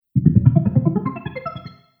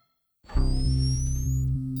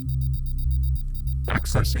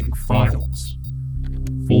Accessing files.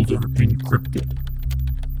 Folder encrypted.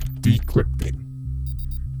 Decrypting.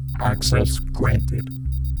 Access granted.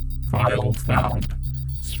 File found.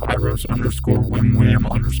 Sphairos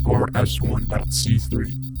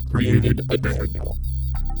 _wimwam_s1.c3. Created a day ago.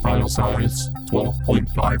 File size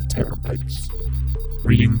 12.5 terabytes.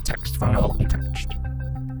 Reading text file attached.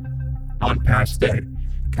 On past day,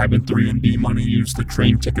 Cabin 3 and B-Money used the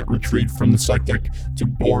train ticket retrieved from the psychic to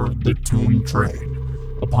board the tomb train.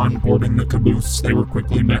 Upon boarding the caboose, they were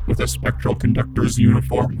quickly met with a spectral conductor's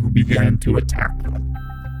uniform who began to attack them.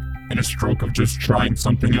 In a stroke of just trying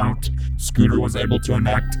something out, Scooter was able to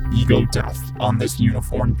enact ego death on this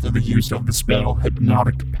uniform through the use of the spell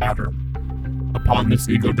Hypnotic Pattern. Upon this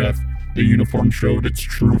ego death, the uniform showed its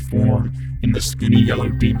true form in the skinny yellow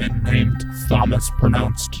demon named Thomas,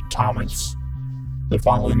 pronounced Thomas. The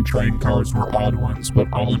following train cars were odd ones,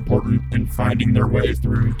 but all important in finding their way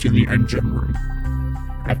through to the engine room.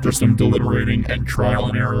 After some deliberating and trial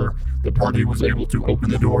and error, the party was able to open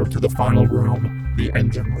the door to the final room, the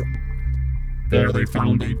engine room. There they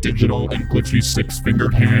found a digital and glitchy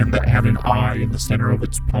six-fingered hand that had an eye in the center of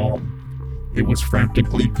its palm. It was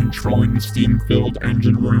frantically controlling the steam-filled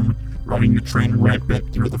engine room, running the train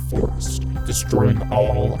rampant through the forest, destroying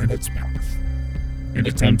all in its path. In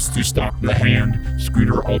attempts to stop the hand,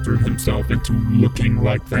 Scooter altered himself into looking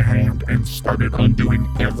like the hand and started undoing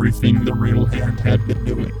everything the real hand had been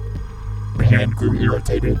doing. The hand grew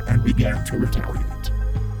irritated and began to retaliate.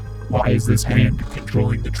 Why is this hand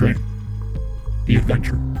controlling the train? The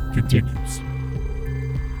adventure continues.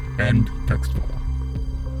 End text file.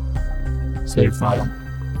 Save file.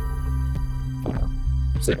 File.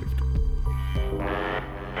 Saved.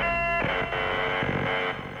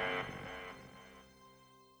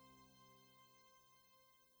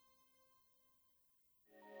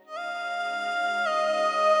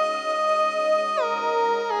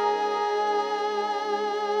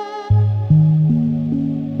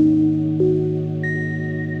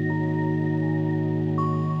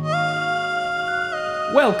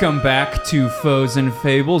 Welcome back to Foes and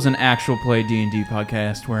Fables, an actual play D&D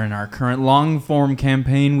podcast where in our current long-form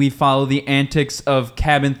campaign we follow the antics of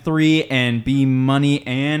Cabin 3 and B-Money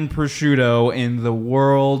and Prosciutto in the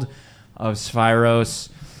world of Sphairos.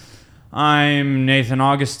 I'm Nathan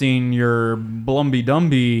Augustine, your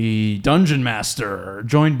Blumby-Dumby Dungeon Master,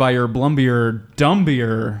 joined by your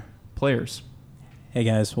Blumbier-Dumbier players. Hey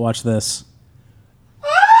guys, watch this.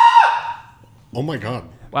 Oh my god.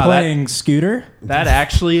 Wow, Playing Scooter. That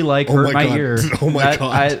actually hurt my ear. Oh my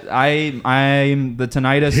god! I'm the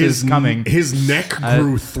tinnitus is coming. His neck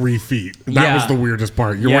grew 3 feet. That was the weirdest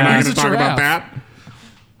part. We're Yeah. not going to talk about that.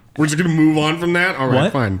 We're just going to move on from that. All right,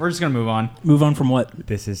 What? fine. We're just gonna move on. Move on from what?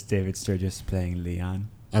 This is David Sturgis playing Leon.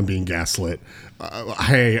 I'm being gaslit.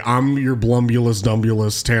 Hey, I'm your Blumbulus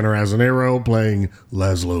Dumbulus Tanner Azanero playing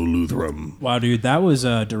Laszlo Luthram. Wow, dude, that was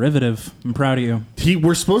a derivative. I'm proud of you.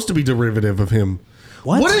 We're supposed to be derivative of him.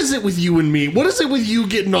 What is it with you and me? What is it with you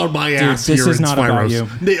getting on my ass this here is in not about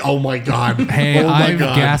Sphairos? you. Oh my god! Hey, oh my I've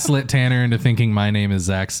god. gaslit Tanner into thinking my name is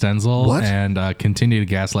Zach Stenzel, What? and continue to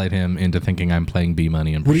gaslight him into thinking I'm playing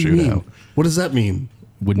B-Money and What do you Prosciutto. mean? What does that mean?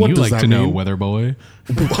 Wouldn't What you does like that to know, mean? Weather Boy?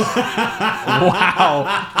 Wow.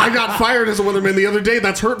 I got fired as a weatherman the other day.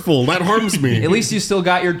 That's hurtful. That harms me. At least you still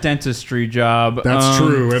got your dentistry job. That's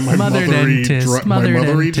true. And my Mother mothery, dentist, my mother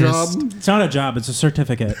mothery dentist. job. It's not a job, it's a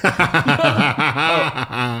certificate.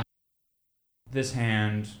 This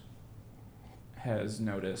hand has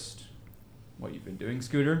noticed what you've been doing,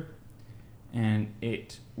 Scooter, and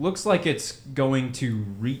it looks like it's going to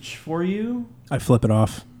reach for you. I flip it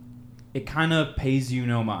off. It kind of pays you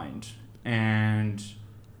no mind and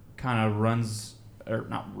kind of runs, or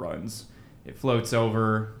not runs, it floats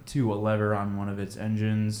over to a lever on one of its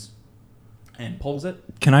engines and pulls it.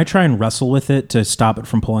 Can I try and wrestle with it to stop it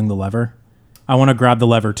from pulling the lever? I want to grab the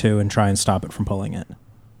lever too and try and stop it from pulling it.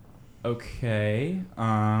 Okay.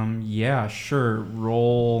 Yeah, sure.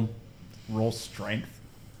 Roll strength.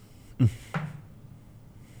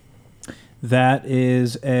 That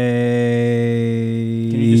is a...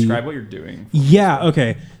 Can you describe what you're doing? Yeah,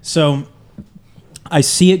 okay. So I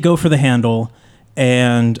see it go for the handle,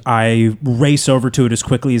 and I race over to it as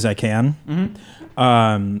quickly as I can.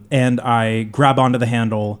 Mm-hmm. And I grab onto the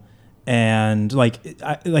handle, and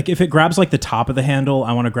if it grabs like the top of the handle,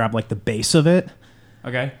 I want to grab like the base of it.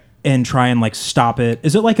 Okay. And try and like stop it.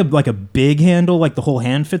 Is it like a big handle, like the whole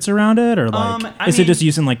hand fits around it, or like it just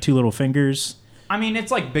using like two little fingers? I mean,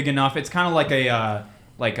 it's like big enough. It's kind of like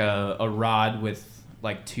a rod with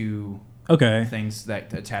like two Okay. things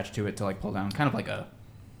that attach to it to like pull down. Kind of like a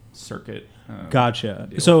circuit. Gotcha.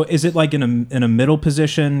 deal. So is it like in a middle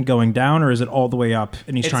position going down, or is it all the way up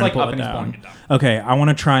and he's It's trying like to pull up it and he's down? pulling it down. Okay, I want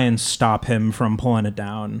to try and stop him from pulling it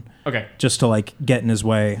down, Okay. just to like get in his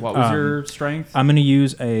way. What was your strength? I'm going to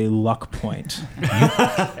use a luck point.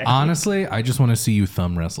 Honestly, I just want to see you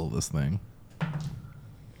thumb wrestle this thing.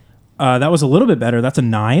 That was a little bit better. That's a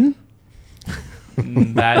 9.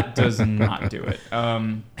 That does not do it.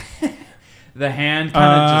 The hand kind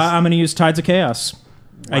of just. I'm going to use Tides of Chaos.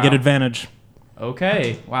 I get Wow. advantage.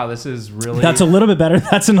 Okay. Wow, this is really. That's a little bit better.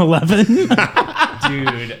 That's an 11.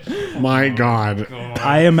 dude. My God.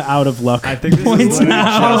 I am out of luck. I think this points is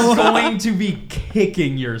now. You're going to be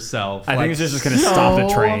kicking yourself. I like, think it's just going to stop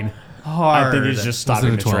the train. hard. I think he's just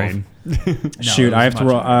stopping the Was it a train. Shoot, it I was have to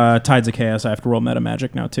much roll Tides of Chaos. I have to roll Meta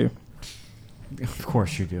Magic now too. Of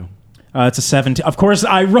course you do. It's a 17. Of course,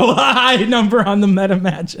 I roll a high number on the Meta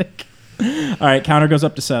Magic. All right, counter goes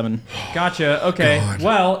up to 7. Gotcha. Okay. God.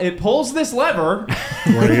 Well, it pulls this lever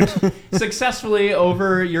Great. successfully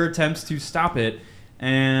over your attempts to stop it,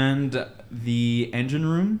 and the engine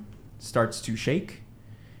room starts to shake,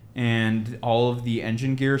 and all of the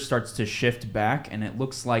engine gear starts to shift back, and it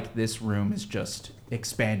looks like this room is just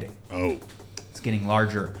expanding. Oh. It's getting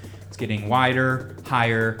larger. It's getting wider,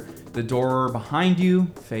 higher. The door behind you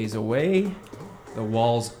fades away. The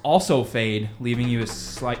walls also fade, leaving you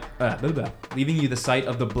leaving you the sight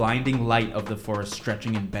of the blinding light of the forest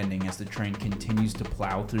stretching and bending as the train continues to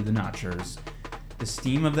plow through the notchers. The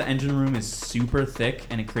steam of the engine room is super thick,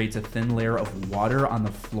 and it creates a thin layer of water on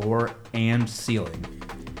the floor and ceiling,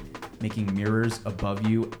 making mirrors above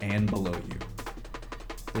you and below you.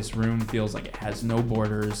 This room feels like it has no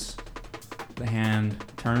borders. The hand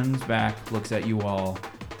turns back, looks at you all,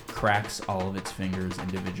 cracks all of its fingers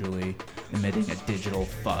individually, emitting a digital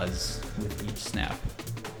fuzz with each snap.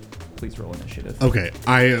 Please roll initiative. Okay,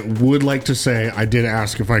 I would like to say I did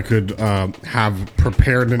ask if I could have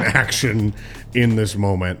prepared an action in this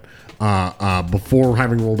moment before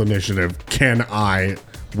having rolled initiative. Can I,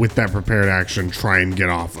 with that prepared action, try and get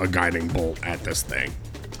off a guiding bolt at this thing?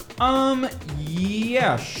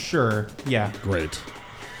 Yeah, sure. Yeah. Great.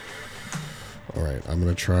 All right, I'm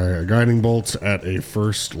going to try a guiding bolt at a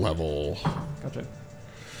first level. Gotcha.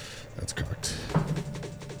 That's cocked.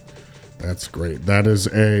 That's great. That is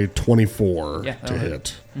a 24 Yeah, to that'll hit.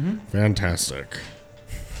 hit. Fantastic.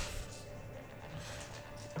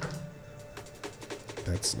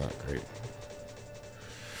 That's not great.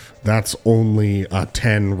 That's only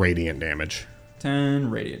 10 radiant damage. 10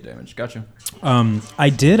 radiant damage. Gotcha. I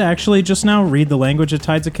did actually just now read the language of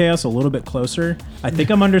Tides of Chaos a little bit closer. I think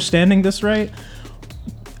I'm understanding this right.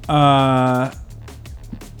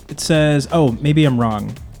 It says, oh, maybe I'm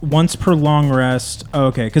wrong. Once per long rest. Oh,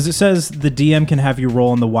 okay, because it says the DM can have you roll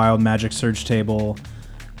on the Wild Magic Surge table.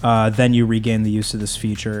 Then you regain the use of this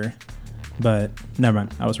feature. But never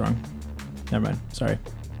mind, I was wrong. Never mind. Sorry.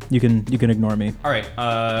 You can ignore me. All right.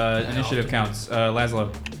 Initiative counts.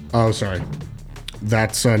 Laszlo. Oh, sorry.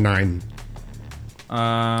 That's 9.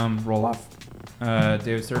 Roll off.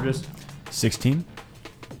 David Sturgis. 16.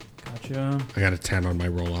 Gotcha. I got a 10 on my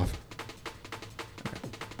roll off.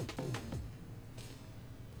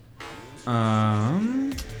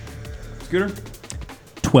 Scooter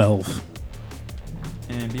 12.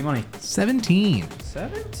 and B Money. 17.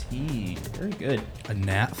 17. Very good. A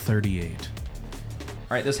nat 38.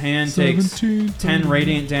 All right, this hand takes 10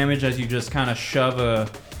 radiant damage as you just kind of shove a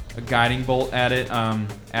guiding bolt at it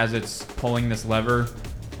as it's pulling this lever.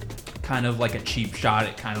 Kind of like a cheap shot.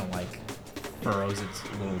 It kind of like furrows its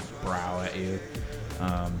little brow at you.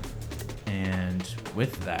 And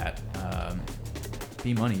with that,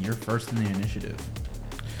 B-Money, you're first in the initiative.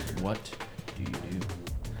 What do you do?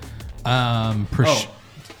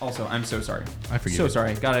 Also, I'm so sorry. I forget So it.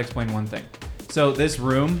 sorry. Gotta explain one thing. So this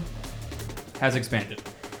room has expanded.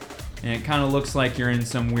 And it kind of looks like you're in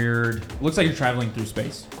some weird... Looks like you're traveling through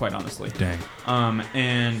space, quite honestly. Dang.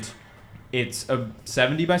 And it's a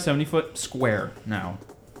 70 by 70 foot square now.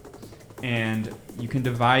 And you can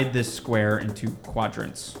divide this square into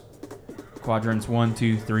quadrants. Quadrants 1,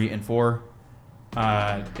 2, 3, and 4.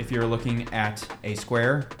 If you're looking at a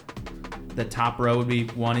square, the top row would be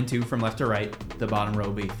 1 and 2 from left to right. The bottom row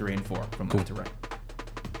would be 3 and 4 from left to right.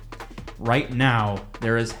 Right now,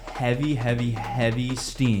 there is heavy, heavy, heavy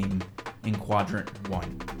steam in quadrant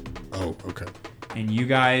 1. Oh, okay. And you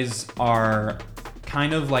guys are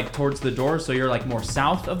kind of like towards the door, so you're like more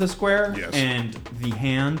south of the square. Yes. And the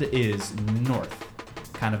hand is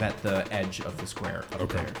north, kind of at the edge of the square up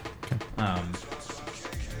Okay. there.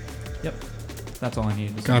 Yep. That's all I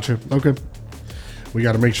needed to say. Gotcha. Okay. We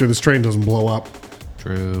got to make sure this train doesn't blow up.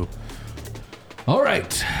 True. All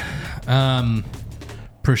right.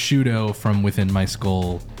 Prosciutto from within my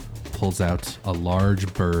skull pulls out a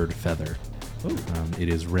large bird feather. It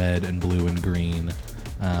is red and blue and green.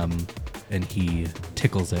 And he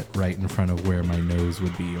tickles it right in front of where my nose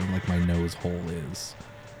would be, or like my nose hole is.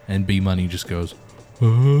 And B Money just goes,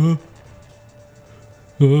 wow.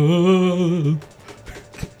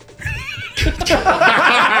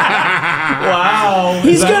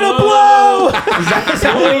 He's gonna blow. That's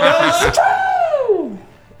what he does.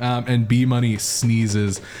 And B Money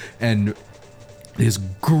sneezes, and this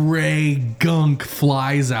gray gunk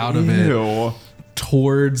flies out of it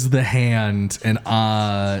towards the hand, and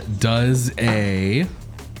does a.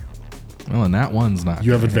 Well, and that one's not.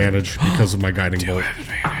 You have advantage because of my guiding bolt.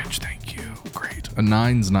 Advantage, thank you. Great. A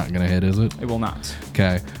 9's not gonna hit, is it? It will not.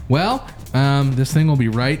 Okay. Well, this thing will be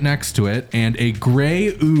right next to it, and a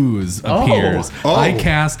gray ooze appears. Oh. I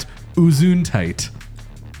cast Uzuntite.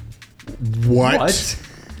 What?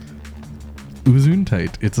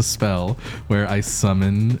 Uzuntite. It's a spell where I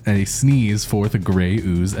summon a sneeze forth a gray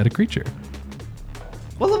ooze at a creature.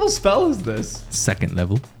 What level spell is this? 2nd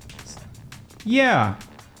level. Yeah.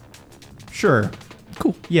 Sure.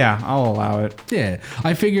 Cool. Yeah, I'll allow it. Yeah.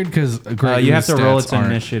 I figured because You have to roll its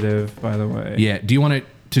initiative, by the way. Yeah. Do you want it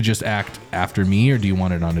to just act after me, or do you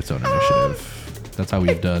want it on its own initiative? That's how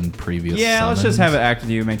we've done previous. Yeah, let's just summons. have it act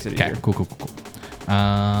with you. Makes it Okay, easier. cool.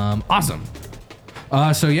 Awesome.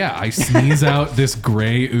 So yeah, I sneeze out this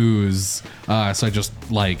gray ooze. So I just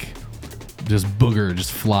booger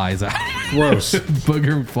just flies out. Gross.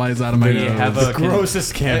 Booger flies out of my Do you nose. have a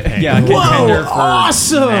Grossest campaign. yeah, a contender for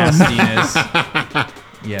awesome. nastiness.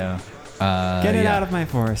 Yeah. Get it out of my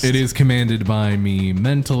forest. It is commanded by me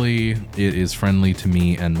mentally. It is friendly to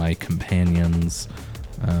me and my companions.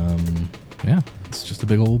 Yeah, it's just a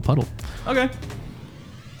big old puddle. Okay.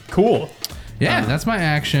 Cool. Yeah, that's my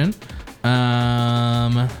action.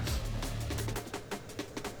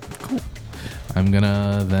 Cool. I'm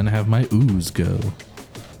gonna then have my ooze go.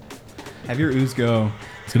 Have your ooze go.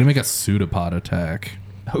 It's gonna make a pseudopod attack.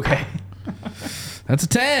 Okay. That's a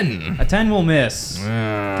 10. A 10 will miss.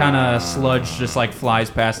 Kind of sludge just like flies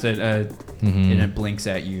past it and it blinks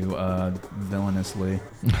at you villainously.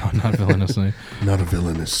 No, not villainously. Not a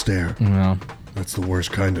villainous stare. No. That's the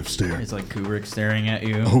worst kind of stare. It's like Kubrick staring at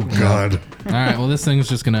you. Oh, God. All right. Well, this thing's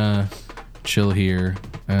just gonna chill here,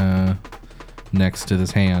 next to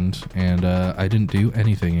this hand, and I didn't do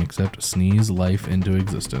anything except sneeze life into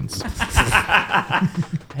existence.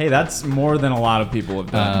 Hey, that's more than a lot of people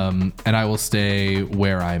have done. And I will stay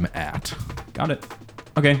where I'm at. Got it.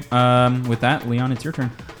 Okay. With that, Leon, it's your turn.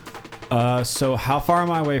 So how far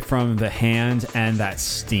am I away from the hand and that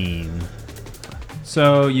steam?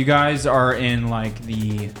 So you guys are in like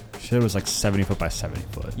the Shit, it was like 70 foot by 70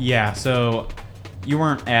 foot. yeah. So you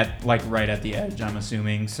weren't at like right at the edge, I'm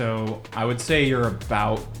assuming. So I would say you're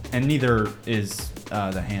about, and neither is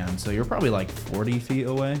the hand. So you're probably like 40 feet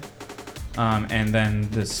away. And then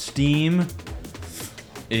the steam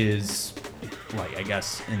is like, I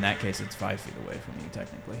guess in that case it's 5 feet away from you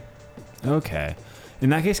technically, Okay. In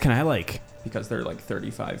that case, can I like... because they're like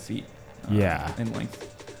 35 feet. Yeah. In length.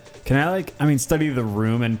 Can I study the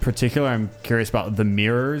room? In particular, I'm curious about the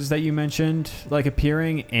mirrors that you mentioned, like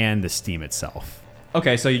appearing, and the steam itself.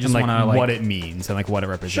 Okay, so you just And like, want to like what it means and like what it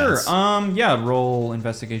sure. represents. Yeah. Roll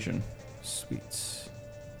investigation. Sweet.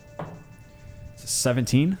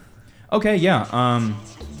 17. Okay, yeah.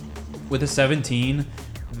 With a 17,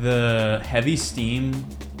 the heavy steam,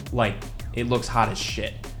 like, it looks hot as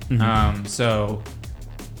shit. So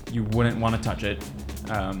you wouldn't want to touch it.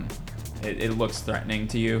 It looks threatening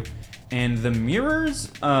to you. And the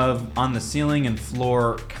mirrors on the ceiling and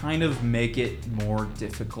floor kind of make it more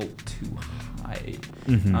difficult to hide.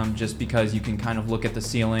 Just because you can kind of look at the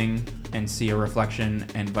ceiling and see a reflection,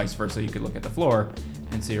 and vice versa, you could look at the floor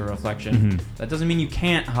and see a reflection. That doesn't mean you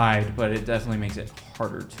can't hide, but it definitely makes it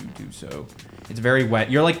harder to do so. It's very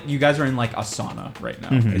wet. You guys are in like a sauna right now.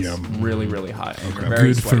 It's really, really hot. Okay. Very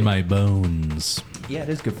Good for sweaty. my bones. Yeah, it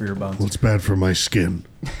is good for your bones. Well, it's bad for my skin.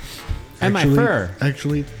 And my fur.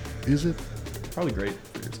 Actually, is it? Probably great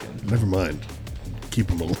for your skin. Never mind. Keep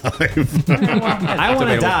them alive. I want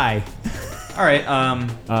to debatable. die. All right.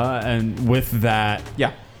 And with that,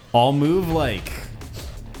 Yeah. I'll move like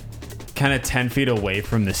kind of 10 feet away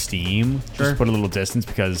from the steam. Sure. Just put a little distance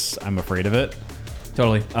because I'm afraid of it.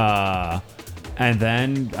 Totally. And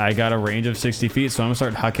then I got a range of 60 feet, so I'm going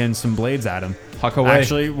to start hucking some blades at him. Huck away.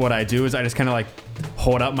 Actually, what I do is I just kind of like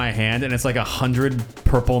hold up my hand, and it's like 100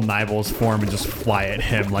 purple nibbles form and just fly at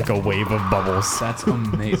him like a wave of bubbles. That's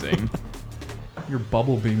amazing. You're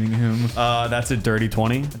bubble beaming him. That's a dirty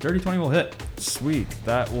 20. A dirty 20 will hit. Sweet.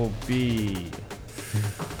 That will be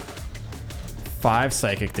 5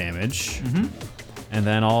 psychic damage. And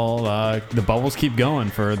then the bubbles keep going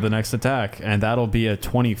for the next attack, and that'll be a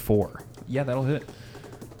 24. Yeah, that'll hit.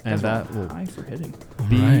 And That's that will high for hitting.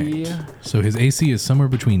 be Right. So his AC is somewhere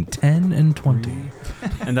between 10 and 20.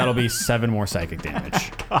 and that'll be 7 more psychic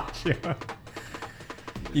damage.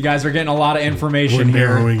 You guys are getting a lot of We're information here.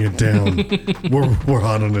 narrowing it down. we're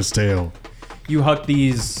hot on his tail. You huck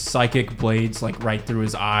these psychic blades like right through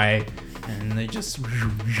his eye, and they just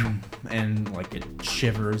and like it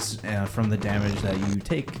shivers from the damage that you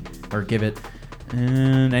take or give it.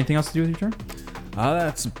 And anything else to do with your turn?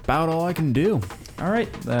 That's about all I can do. All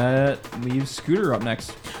right, that leaves Scooter up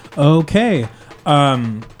next. Okay.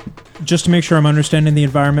 Just to make sure I'm understanding the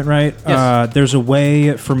environment right, Yes. there's a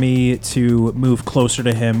way for me to move closer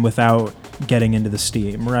to him without getting into the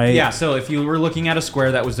steam, right? Yeah, so if you were looking at a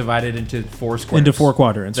square that was divided into 4 squares. Into 4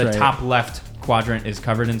 quadrants, The right? top left quadrant is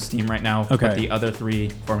covered in steam right now, Okay. but the other 3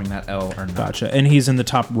 forming that L are not. Gotcha. And he's in the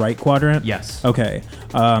top right quadrant? Yes. Okay.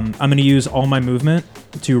 I'm going to use all my movement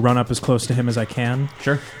to run up as close to him as I can.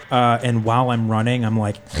 Sure. And while I'm running, I'm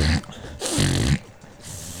like...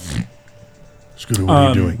 Scooter, what are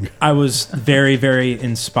you doing? I was very, very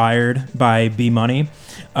inspired by B Money.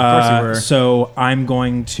 Of course you were. So I'm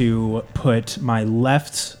going to put my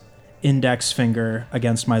left index finger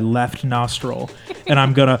against my left nostril, and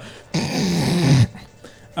I'm going to,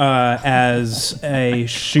 as a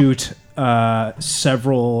shoot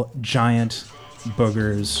several giant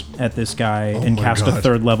boogers at this guy and my cast a God.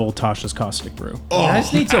 3rd level Tasha's Caustic Brew. You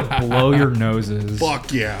guys need to blow your noses.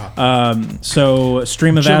 Fuck yeah. So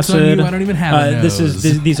stream of Joke's on acid. you, I don't even have a This nose.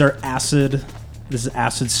 is these are acid. This is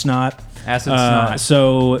acid snot. Acid snot.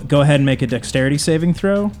 So go ahead and make a dexterity saving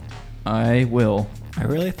throw. I will. I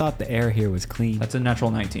really thought the air here was clean. That's a natural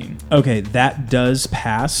 19. Okay, that does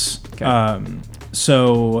pass. Okay.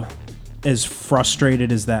 So as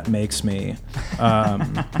frustrated as that makes me,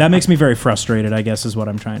 that makes me very frustrated, I guess is what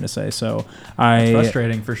I'm trying to say. So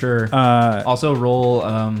Frustrating for sure. Also roll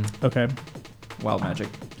Okay. wild magic.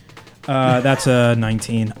 That's a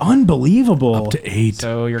 19. Unbelievable. Up to 8.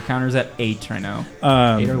 So your counter's at 8 right now.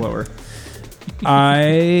 8 or lower. I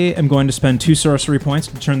am going to spend 2 sorcery points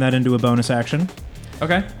to turn that into a bonus action.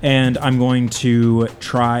 Okay. And I'm going to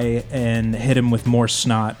try and hit him with more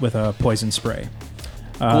snot with a poison spray.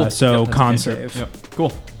 Cool. So Yep, that's con an save. intro. Yep.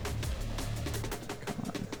 Cool.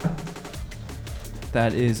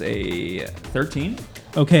 That is a 13.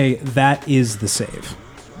 Okay, that is the save.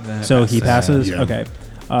 That So he passes. Yeah. Okay,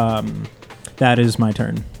 that is my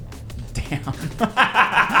turn. Damn.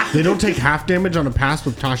 They don't take half damage on a pass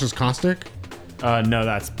with Tasha's Caustic? No,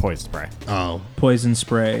 that's poison spray. Oh. Poison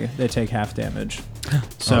spray. They take half damage.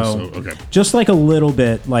 So, Okay. just like a little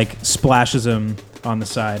bit, like splashes him on the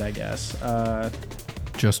side, I guess.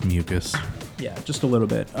 Just mucus. Yeah, just a little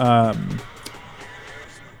bit.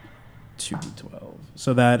 2d12.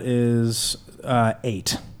 So that is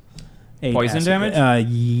 8. 8 Poison acid. damage?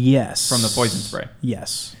 Yes. From the poison spray.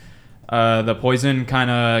 Yes. The poison kind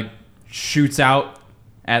of shoots out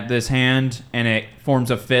at this hand, and it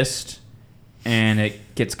forms a fist, and it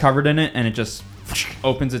gets covered in it, and it just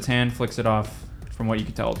opens its hand, flicks it off. From what you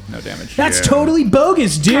can tell, no damage. That's Yeah. totally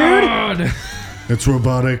bogus, dude. God. It's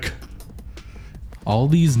robotic. All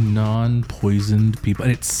these non-poisoned people,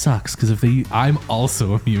 and it sucks because I'm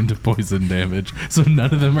also immune to poison damage, so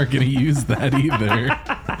none of them are going to use that either.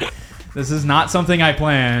 This is not something I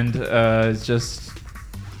planned. It's just,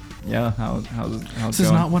 yeah, how's This going?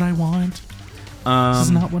 is not what I want. This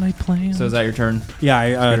is not what I planned. So is that your turn? Yeah,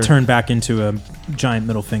 I Scooter. turn back into a giant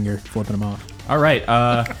middle finger, flipping him off. All right.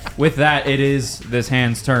 With that, it is this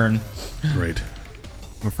hand's turn. Great.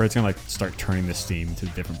 I'm afraid it's gonna start turning the steam to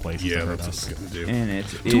different places. Yeah, to hurt that's us. what it's going to do. And it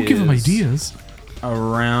Don't give him is ideas.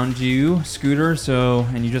 around you, Scooter. So,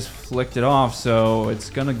 and you just flicked it off. So it's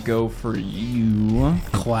gonna go for you.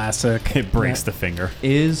 Classic. It breaks the finger.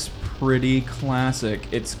 Is pretty classic.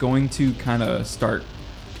 It's going to kind of start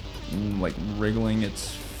like wriggling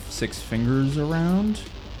its 6 fingers around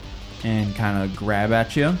and kind of grab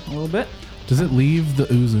at you a little bit. Does it leave the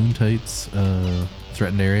Uzuntites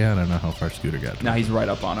threatened area? I don't know how far Scooter got. to. Now he's right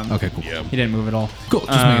up on him. Okay, cool. Yeah. He didn't move at all. Cool,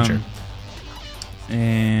 just making sure.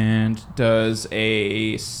 And does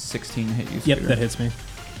a 16 hit you? Yep, Scooter? that hits me.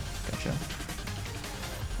 Gotcha.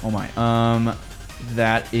 Oh my.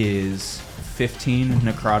 That is 15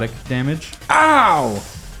 necrotic damage. Ow!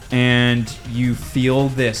 And you feel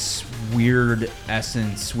this weird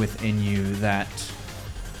essence within you that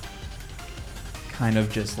kind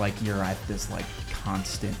of just like you're at this like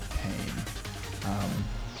constant pain.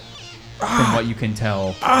 from what you can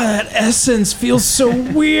tell. That essence feels so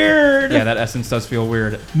weird. Yeah, that essence does feel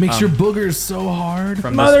weird. Makes your boogers so hard.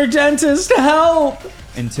 From Mother dentist, help!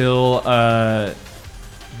 until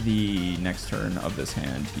the next turn of this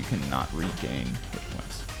hand, you cannot regain hit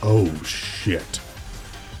points. Oh shit!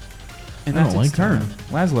 And I that's don't its like turn. that.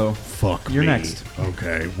 Laszlo, Fuck You're me. next.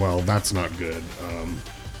 Okay, well that's not good.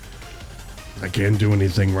 I can't do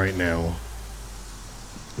anything right now.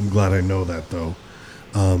 I'm glad I know that though.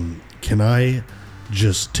 Can I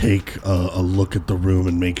just take a look at the room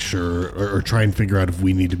and make sure, or try and figure out if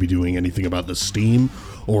we need to be doing anything about the steam,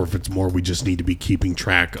 or if it's more we just need to be keeping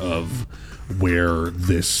track of where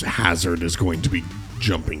this hazard is going to be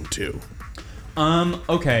jumping to?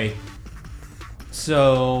 Okay.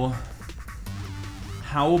 So,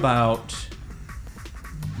 how about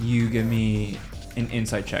you give me an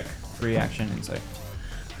insight check? Free action insight.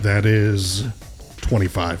 That is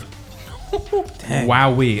 25.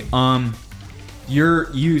 Wowee.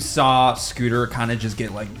 You saw Scooter kind of just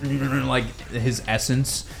get like his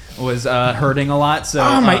essence was hurting a lot. So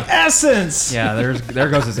my essence! yeah, there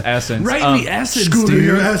goes his essence. Right in the essence, Scooter, dude.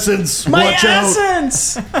 your essence. My Watch out.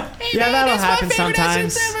 essence! Yeah, that'll happen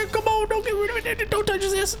sometimes. Come on, don't get rid of it. Don't touch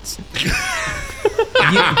his essence.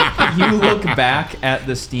 you look back at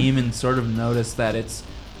the steam and sort of notice that it's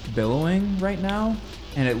billowing right now,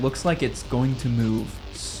 and it looks like it's going to move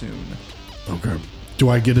soon. Okay. Do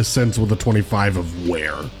I get a sense with a 25 of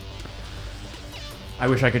where? I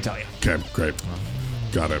wish I could tell you. Okay, great.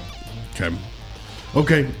 Got it. Okay.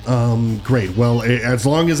 Okay, great. Well, as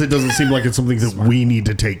long as it doesn't seem like it's something that we need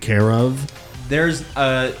to take care of. There's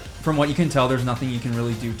from what you can tell, there's nothing you can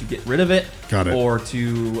really do to get rid of it. Got it. Or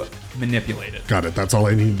to manipulate it. Got it. That's all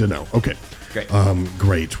I need to know. Okay. Great.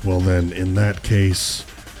 Great. Well, then, in that case,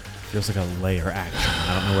 Feels like a layer action.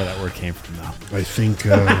 I don't know where that word came from though. I think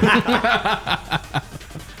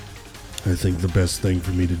I think the best thing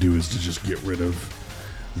for me to do is to just get rid of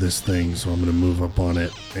this thing. So I'm going to move up on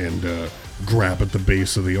it and grab at the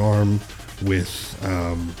base of the arm with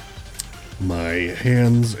my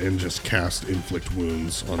hands and just cast inflict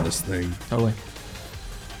wounds on this thing. Totally.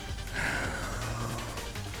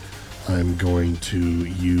 I'm going to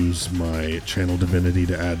use my channel divinity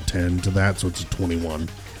to add 10 to that, so it's a 21.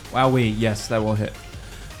 Wowee, yes, that will hit.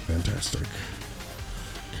 Fantastic.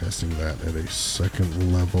 Casting that at a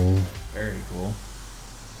second level. Very cool.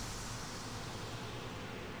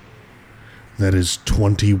 That is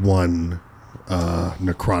 21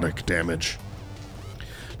 necrotic damage.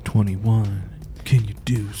 21. Can you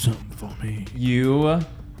do something for me? You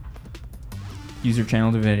use your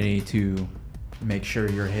channel divinity to make sure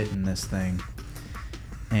you're hitting this thing,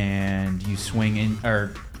 and you swing in.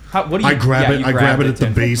 Or what do you? I grab yeah, it. you I grab it at the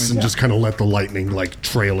 10 base and yeah. just kind of let the lightning like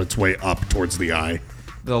trail its way up towards the eye.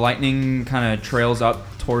 The lightning kind of trails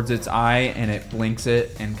up towards its eye, and it blinks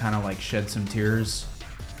it and kind of like sheds some tears.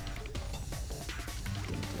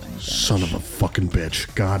 Son of a fucking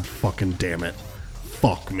bitch! God fucking damn it!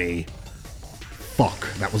 Fuck me!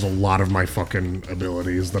 Fuck! That was a lot of my fucking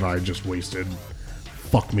abilities that I just wasted.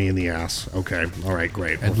 Fuck me in the ass. Okay. All right.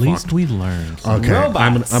 Great. At We're least fucked. we learned. Okay. I'm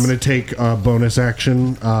Robots. gonna take bonus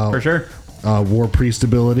action. For sure. War Priest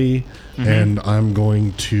ability, and I'm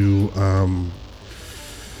going to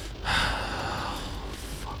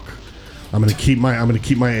fuck. I'm gonna keep my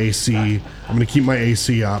AC. I'm gonna keep my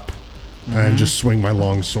AC up, and just swing my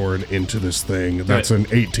longsword into this thing. That's an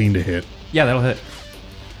 18 to hit. Yeah, that'll hit.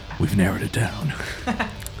 We've narrowed it down.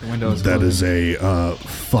 The window is That closed. is a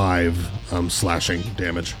 5 slashing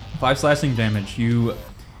damage. 5 slashing damage. You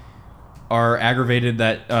are aggravated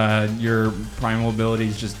that your primal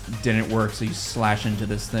abilities just didn't work, so you slash into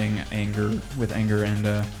this thing with anger and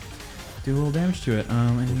do a little damage to it.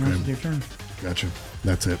 Anything else with your turn? Gotcha.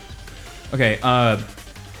 That's it. Okay,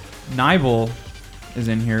 Nibel is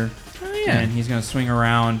in here. Oh, yeah. And he's gonna swing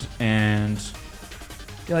around and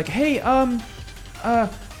be like, "Hey,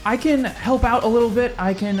 I can help out a little bit.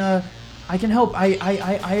 I can help.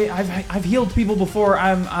 I've healed people before.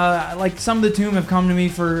 I'm like some of the tomb have come to me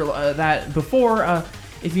for that before.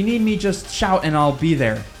 If you need me, just shout and I'll be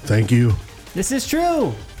there." Thank you. This is true.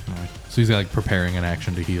 All right. So he's like preparing an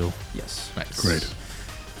action to heal. Yes. Nice. Great.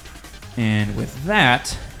 And with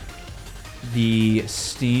that, the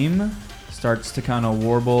steam starts to kind of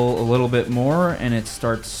warble a little bit more, and it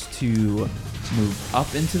starts to move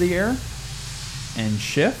up into the air and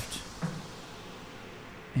shift,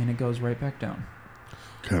 and it goes right back down.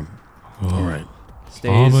 Okay. All right.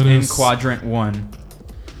 Stays in Ominous. quadrant 1.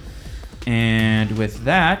 And with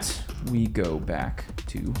that, we go back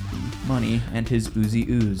to the money and his oozy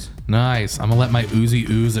ooze. Nice. I'm gonna let my oozy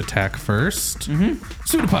ooze attack first.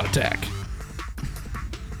 Pseudopod attack.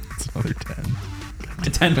 another 10.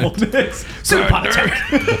 10 whole hits. Super pot attack.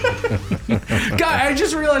 God, I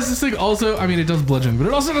just realized this thing also, I mean, it does bludgeoning, but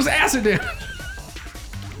it also does acid damage.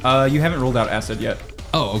 You haven't ruled out acid yet.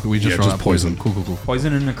 Oh, okay. We just rolled just out poison. Cool.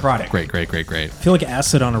 Poison and necrotic. Great. I feel like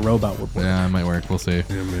acid on a robot would work. Yeah, it might work. We'll see.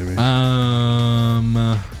 Yeah, maybe.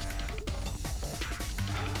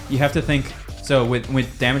 You have to think. So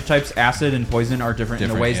with damage types, acid and poison are different in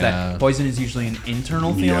the ways that poison is usually an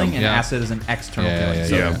internal feeling and Yeah. acid is an external feeling.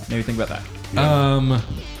 Yeah. So maybe think about that.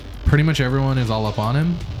 Pretty much everyone is all up on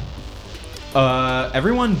him,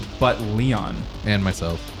 Everyone but Leon. and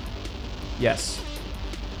myself. Yes.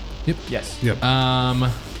 Yep. Yes. Yep.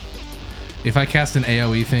 If I cast an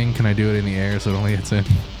AoE thing, can I do it in the air so it only hits in?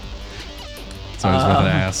 It's always worth an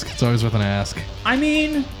ask. It's always worth an ask. I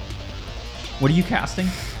mean, what are you casting?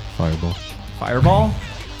 Fireball. Fireball?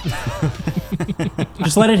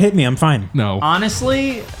 Just let it hit me. I'm fine. No.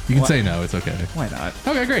 Honestly, You can say no. It's okay. why not?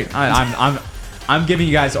 Okay, great. I'm giving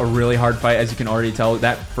you guys a really hard fight, as you can already tell.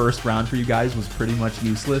 That first round for you guys was pretty much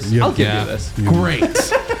useless. Yeah. I'll give Yeah. you this.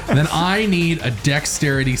 Great. Then I need a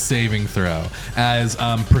dexterity saving throw as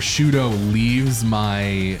prosciutto leaves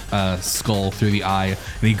my skull through the eye and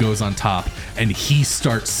he goes on top and he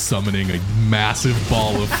starts summoning a massive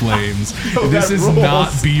ball of flames. This is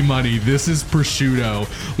not B money. This is prosciutto.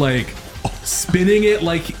 Like spinning it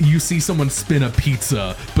like you see someone spin a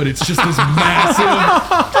pizza, but it's just this massive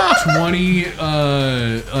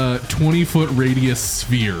 20-foot radius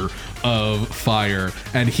sphere of fire,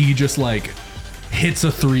 and he just like hits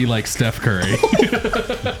a 3 like Steph Curry.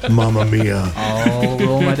 Mamma mia. I'll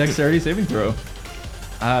roll my dexterity saving throw.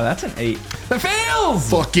 That's an 8. That fails.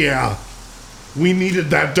 Fuck yeah. We needed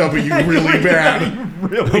that W really bad.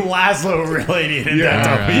 Laszlo really needed that.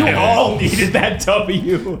 All right. You all needed that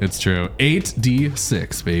W. It's true.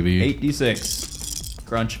 8d6, baby. 8d6.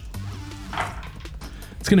 Crunch.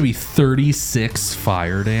 It's gonna be 36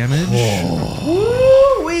 fire damage.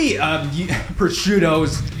 Woo-wee!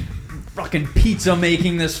 Prosciutto's fucking pizza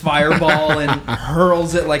making this fireball and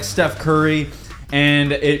hurls it like Steph Curry,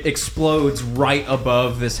 and it explodes right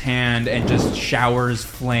above this hand and just showers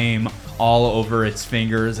flame all over its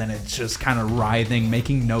fingers, and it's just kind of writhing,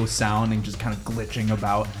 making no sound, and just kind of glitching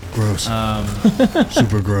about. Gross.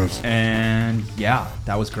 Super gross. And yeah,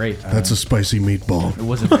 that was great. That's a spicy meatball. It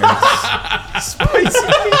wasn't very spicy.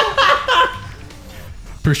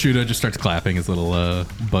 Prosciutto just starts clapping his little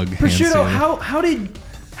bug hand Prosciutto, seal.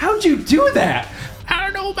 how'd you do that? I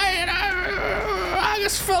don't know, man. I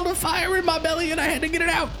just felt a fire in my belly and I had to get it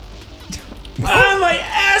out. Oh, my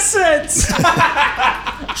essence!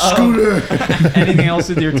 Scooter. Anything else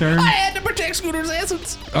with your turn? I had to protect Scooter's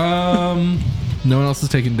essence. No one else is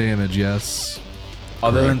taking damage. Yes.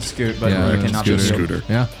 Other than Scoot, but Yeah, Rick cannot be Scooter.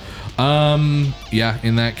 healed. Yeah. Yeah.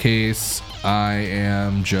 In that case, I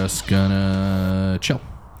am just gonna chill.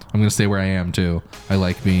 I'm gonna stay where I am too. I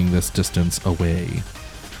like being this distance away.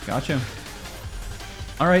 Gotcha.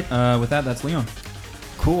 All right. With that, that's Leon.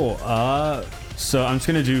 Cool. So I'm just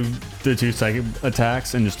gonna do the 2 psychic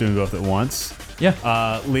attacks and just do them both at once.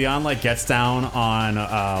 Yeah. Leon like gets down on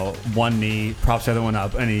one knee, props the other one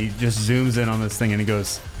up, and he just zooms in on this thing and he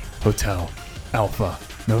goes, Hotel, Alpha,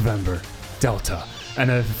 November, Delta. And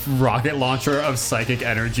a rocket launcher of psychic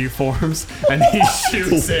energy forms, and he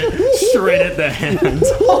shoots it straight at the hand.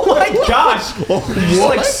 Oh my gosh! Just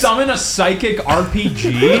like summon a psychic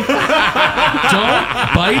RPG. Don't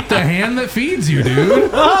bite the hand that feeds you, dude.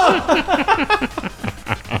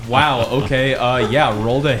 Wow. Okay. Yeah.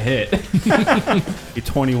 Roll the hit. A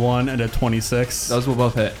 21 and a 26. Those will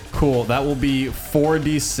both hit. Cool. That will be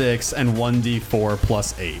 4d6 and 1d4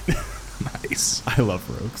 plus 8. Nice. I love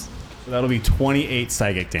rogues. So that'll be 28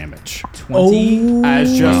 psychic damage. 20.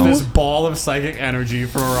 As just this ball of psychic energy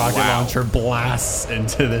from a rocket launcher blasts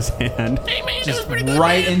into this hand. Just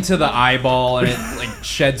right into the eyeball, and it like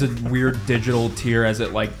sheds a weird digital tear as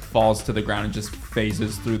it like falls to the ground and just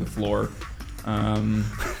phases through the floor.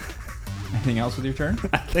 Anything else with your turn?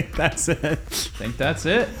 I think that's it. I think that's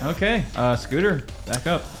it. Okay. Scooter, back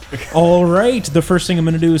up. All right. The first thing I'm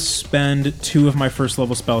going to do is spend 2 of my first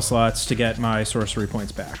level spell slots to get my sorcery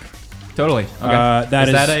points back. Totally. Okay.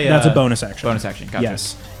 That's a bonus action. Bonus action. Gotcha.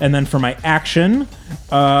 Yes. And then for my action,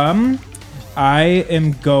 I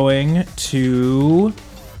am going to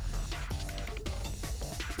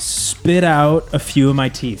spit out a few of my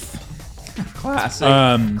teeth. Classic.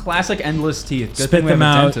 Classic endless teeth. Good Spit thing we them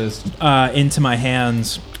have a out dentist. into my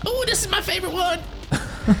hands. Oh, this is my favorite one.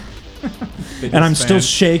 And I'm still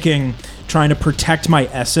shaking, trying to protect my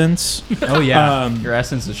essence. Oh yeah. Your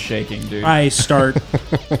essence is shaking, dude. I start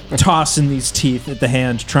tossing these teeth at the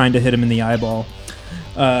hand, trying to hit him in the eyeball.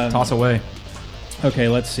 Toss away. Okay,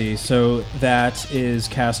 let's see. So that is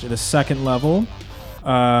cast at a second level.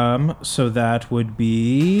 So that would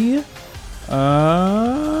be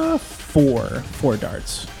 4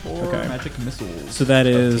 darts. 4 magic missiles. So that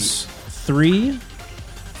is 3,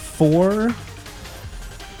 4,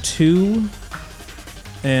 2,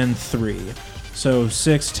 and 3. So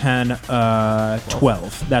 6, 10,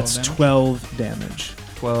 12. That's 12 damage.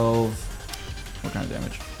 12. What kind of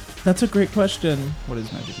damage? That's a great question. What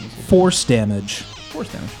is magic missile? Force damage.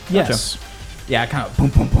 Force damage. Yes. Gotcha. Yeah, kind of boom,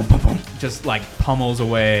 boom, boom, boom, boom. Just like pummels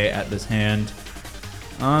away at this hand.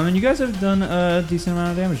 And you guys have done a decent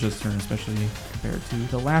amount of damage this turn, especially compared to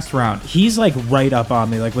the last round. He's like right up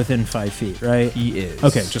on me, like within 5 feet, right? He is.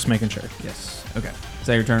 Okay, just making sure. Yes. Okay. Is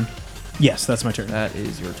that your turn? Yes, that's my turn. That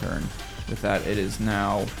is your turn. With that, it is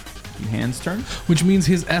now the hand's turn. Which means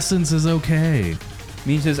his essence is okay.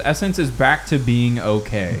 Means his essence is back to being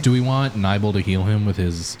okay. Do we want Nibel to heal him with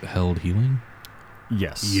his held healing?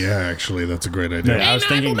 Yes. Yeah, actually, that's a great idea. I was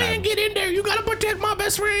thinking that. get in there. You gotta protect my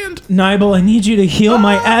best friend. Nibel, I need you to heal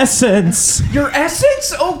my essence. Your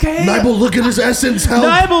essence? Okay. Nibel, look at his essence. Help.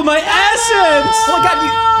 Nibel, my essence! Oh my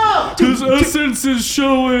god, His essence is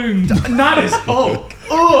showing. not as. Oh.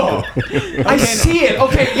 I see it.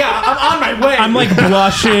 Okay, yeah, I'm on my way. I'm like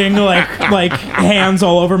blushing, like hands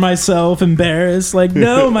all over myself, embarrassed. Like,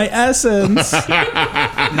 no, my essence. Don't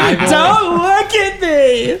look at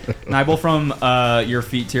me. Nibel, from your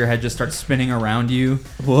feet to your head just starts spinning around you.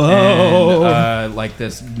 Whoa. And like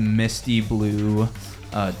this misty blue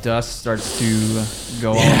dust starts to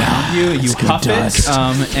go all around you. You huff dust.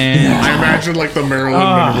 it, and I imagine like the Marilyn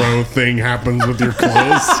Monroe thing happens with your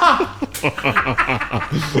clothes.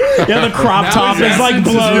 Yeah, the crop top is like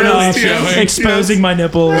blown up, exposing my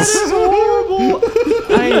nipples. this is horrible.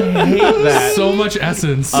 I hate that. So much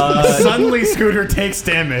essence. Suddenly, Scooter takes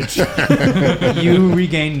damage. You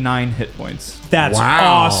regain 9 hit points. That's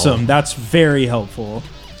Wow. awesome. That's very helpful.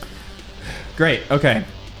 Great. Okay.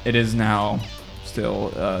 It is now still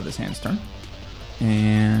this hand's turn.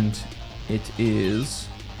 And it is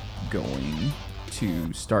going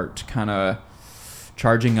to start kind of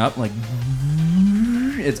charging up, like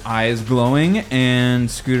its eyes glowing. And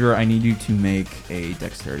Scooter, I need you to make a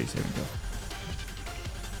dexterity saving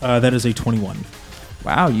throw. That is a 21.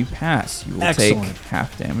 Wow, you pass. You will Excellent. take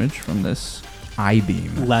half damage from this eye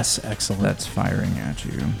beam Less excellent. that's firing at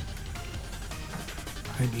you.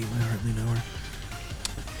 I mean, I hardly know her.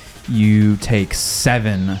 You take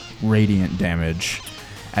 7 radiant damage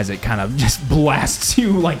as it kind of just blasts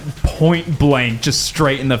you like point blank, just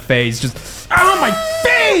straight in the face. Just, oh, my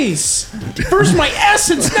face! First my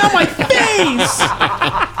essence, now my face!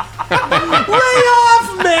 Lay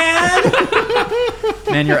off, man!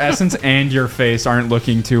 man, your essence and your face aren't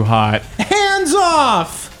looking too hot. Hands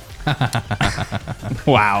off!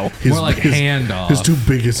 Wow. His, More like handoff. His 2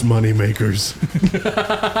 biggest money makers.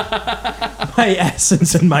 My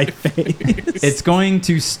essence and my face. It's going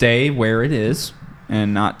to stay where it is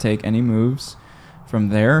and not take any moves from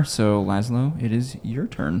there. So, Laszlo, it is your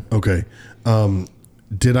turn. Okay.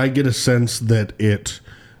 Did I get a sense that it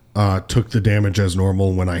took the damage as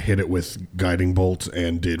normal when I hit it with guiding bolt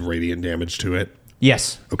and did radiant damage to it?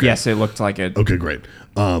 Yes. Okay. Yes, it looked like it. Okay, great.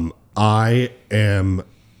 I am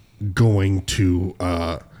going to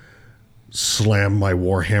slam my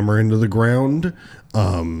warhammer into the ground,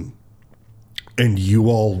 and you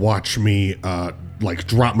all watch me like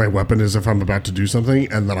drop my weapon as if I'm about to do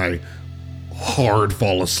something, and then I hard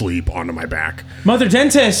fall asleep onto my back. Mother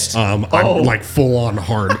dentist! I'm like full on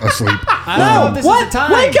hard asleep. No, what?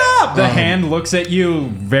 Wake up! The hand looks at you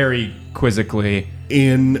very quizzically.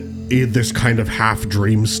 In this kind of half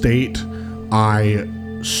dream state, I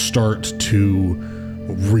start to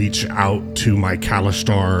reach out to my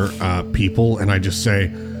Kalishtar people, and I just say,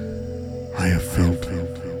 I have felt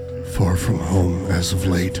far from home as of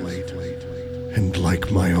late, and like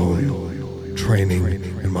my own training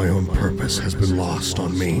and my own purpose has been lost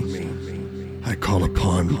on me. I call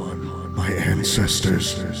upon my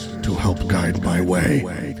ancestors to help guide my way.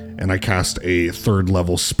 And I cast a 3rd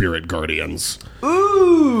level Spirit Guardians.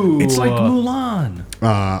 It's like Mulan.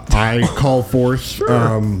 I call forth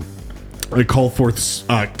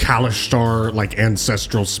Kalishtar, like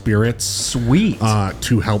ancestral spirits, Sweet.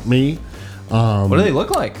 to help me. What do they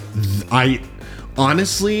look like? I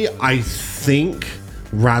think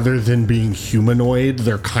rather than being humanoid,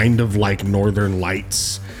 they're kind of like Northern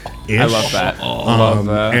Lights. I love that. Love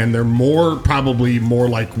that. And they're probably more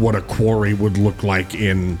like what a quarry would look like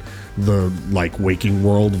in the like waking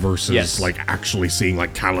world versus Yes. like actually seeing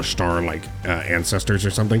like Kalishtar like ancestors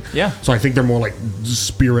or something. Yeah. So I think they're more like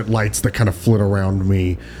spirit lights that kind of flit around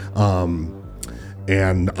me.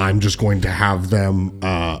 and I'm just going to have them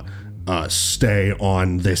stay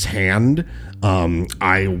on this hand.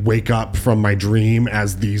 I wake up from my dream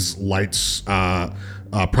as these lights,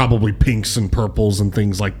 probably pinks and purples and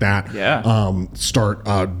things like that, start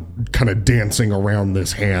kind of dancing around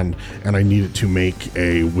this hand, and I need it to make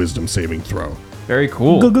a wisdom saving throw. Very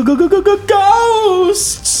cool.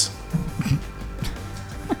 Ghosts!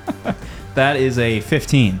 That is a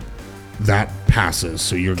 15. That passes,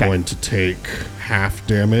 so you're going to take half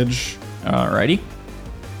damage. Alrighty.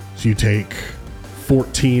 So you take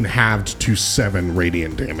 14 halved to 7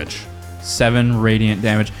 radiant damage. 7 radiant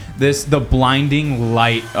damage. The blinding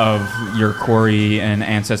light of your Quarry and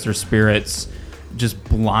ancestor spirits just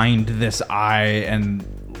blind this eye, and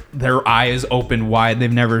their eye is open wide.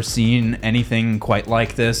 They've never seen anything quite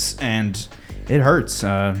like this, and it hurts.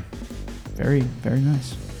 Very, very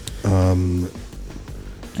nice.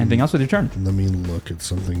 Anything else with your turn? Let me look at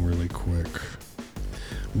something really quick.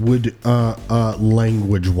 Would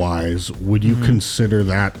language-wise, would you consider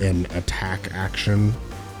that an attack action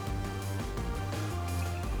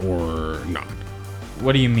or not?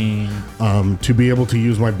 What do you mean? To be able to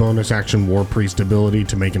use my bonus action War Priest ability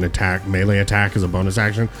to make an attack, melee attack as a bonus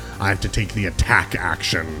action, I have to take the attack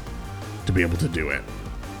action to be able to do it.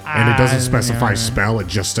 And it doesn't specify spell, it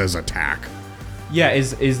just says attack. Yeah,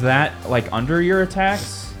 is that like under your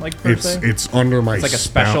attacks? Like per se? It's under my like a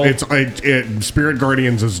spell. special? Spirit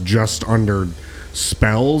Guardians is just under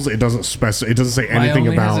spells. It doesn't It doesn't say My anything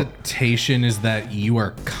only about. hesitation is that you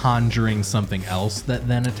are conjuring something else that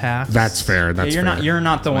then attacks. That's fair. That's you're fair.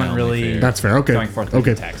 not the one only really. fear. That's fair. Okay. Going forth with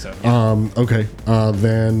Okay. the attack. So yeah. Okay.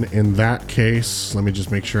 Then in that case, let me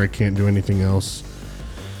just make sure I can't do anything else.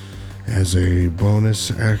 As a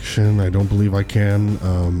bonus action, I don't believe I can.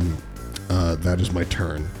 That is my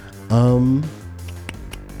turn.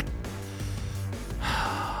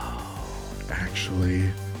 Actually,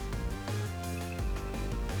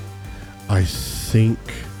 I think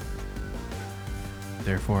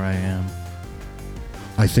Therefore I am.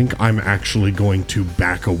 I'm actually going to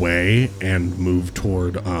back away and move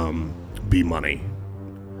toward B Money.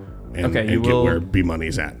 And, Okay, you and get will where B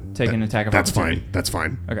Money's at. take an attack of That's opportunity. fine. That's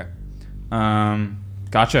fine. Okay.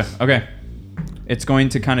 Gotcha. Okay. It's going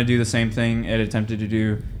to kind of do the same thing it attempted to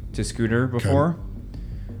do to Scooter before.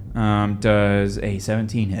 Does a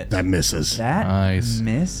 17 hit? That misses. That Nice.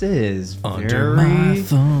 misses. Under Very my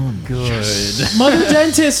thumb. good. Mother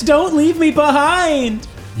Dentist, don't leave me behind!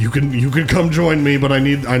 You can come join me, but I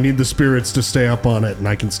need the spirits to stay up on it, and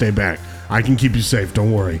I can stay back. I can keep you safe.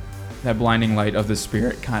 Don't worry. That blinding light of the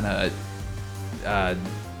spirit kind of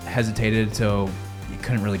hesitated, so it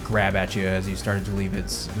couldn't really grab at you as you started to leave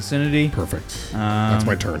its vicinity. Perfect. That's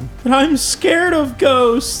my turn. But I'm scared of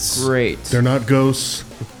ghosts! Great. They're not ghosts.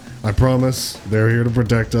 I promise. They're here to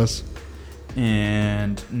protect us.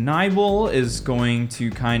 And Nibel is going to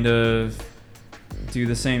kind of do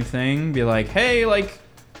the same thing. Be like, hey, like,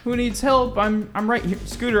 who needs help? I'm right here.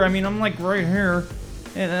 Scooter, I mean, I'm like right here.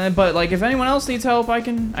 And, but like, if anyone else needs help, I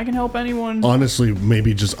can help anyone. Honestly,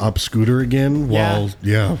 maybe just up Scooter again while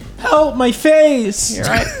Help my face! Here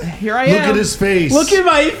I Look am. at his face. Look at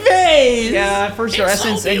my face! Yeah, first your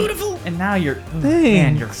essence, and now your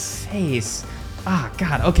man, your face. Ah,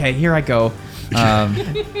 God. Okay, here I go.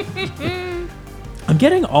 I'm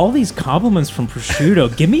getting all these compliments from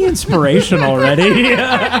Prosciutto. Give me inspiration already.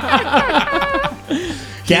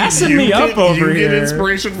 Gassing me up over you here. get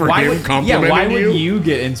inspiration for Why him would complimenting why you? would you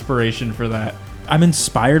get inspiration for that? I'm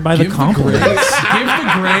inspired by the compliments. Give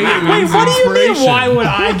the gray ooze Wait, what do you mean? inspiration. Why would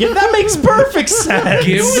I get that? Makes perfect sense.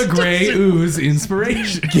 Give the gray ooze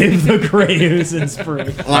inspiration. Give the gray ooze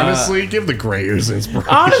inspiration. Honestly, give the gray ooze inspiration.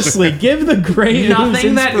 Honestly, give the gray ooze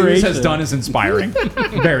Nothing that Ooze inspiration. has done is inspiring.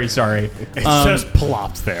 Very sorry. It just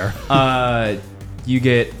plops there. You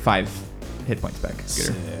get 5 hit points back,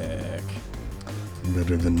 Scooter.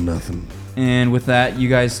 Better than nothing. And with that, you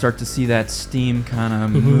guys start to see that steam kind of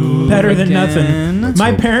move. Better than again. nothing.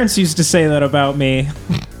 My parents used to say that about me.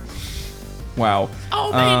 Wow.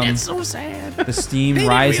 Oh man, that's so sad. The steam They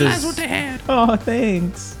didn't realize what rises. they had. Oh,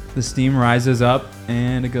 thanks. The steam rises up,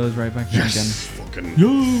 and it goes right back down Fucking.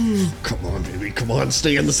 Come on, baby. Come on.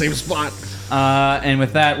 Stay in the same spot. again. And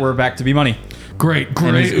with that, we're back to B Money. Great, And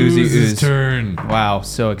gray it's Oozy ooze's Ooze. turn. Wow,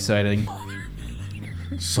 so exciting.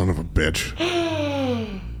 Son of a bitch.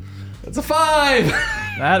 That's a 5.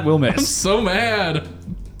 That will I'm miss. so mad.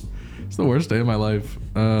 It's the worst day of my life.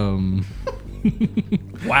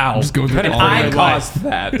 Wow. just going through And all my I life. caused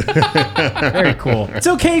that. Very cool. It's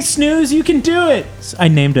okay, Snooze. You can do it. I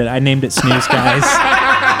named it Snooze, guys.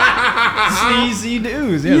 Sneezy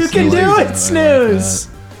Ooze. Yeah, You can Sneezy do Ooze. it, Snooze.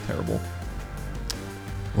 Terrible.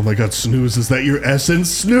 Oh my god, Snooze, is that your essence?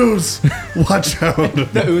 Snooze! Watch out.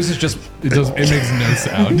 The ooze is just It makes no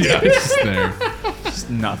sound. Yeah, it's just there. just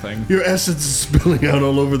nothing. Your essence is spilling out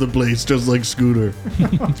all over the place, just like Scooter.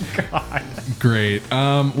 Great.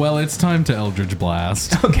 Well, it's time to Eldritch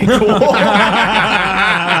Blast. Okay, cool.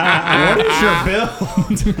 What is your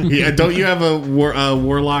build? Yeah, don't you have a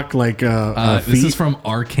warlock like This feat? is from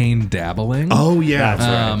Arcane Dabbling. Oh yeah,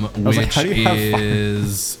 That's right. Which like, how do you have fire?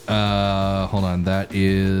 is hold on, that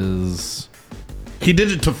is he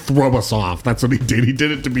did it to throw us off. That's what he did. He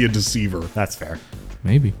did it to be a deceiver. That's fair.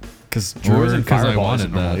 maybe Because or Druids and because I Fireball wanted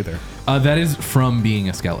isn't normal that. either. That is from being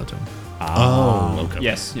a skeleton. Oh, okay.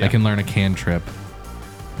 Yes. I can learn a cantrip.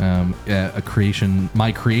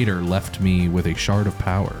 My creator left me with a shard of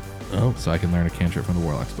power. Oh. So I can learn a cantrip from the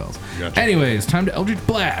warlock spells. Gotcha. Anyways, time to Eldritch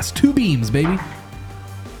Blast. 2 beams, baby.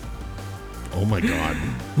 Oh my god.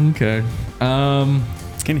 Okay.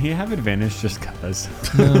 Can he have advantage just because?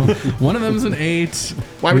 No. One of them's an 8.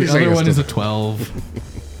 Why would the you say other yes one to is a that? 12.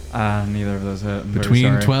 Neither of those hit. I'm very Between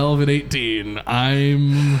sorry. 12 and 18,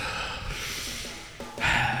 I'm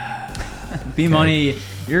B-Money,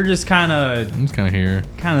 you're just kind of just kind of here.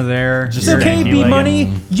 there. It's okay, You're-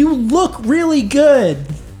 B-Money. You look really good.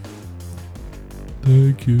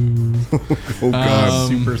 Thank you. Oh god.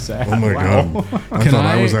 super sad. Oh my god. I thought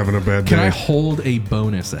I was having a bad day. Can I hold a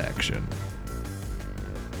bonus action?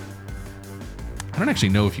 I don't actually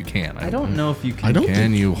know if you can. I don't know if you can. I don't Can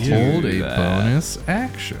think you you hold do a that. bonus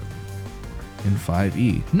action in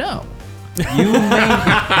 5e? No.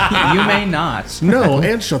 You may not. No,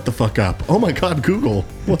 and shut the fuck up. Oh my god, Google.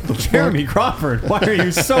 What the Jeremy Crawford, why are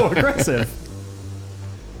you so aggressive?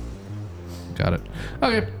 Got it.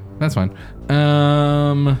 Okay, that's fine.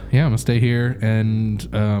 Yeah, I'm gonna stay here, and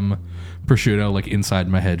prosciutto, like inside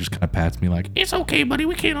my head, just kind of pats me like, It's okay, buddy.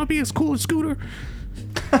 We can't all be as cool as Scooter.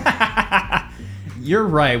 You're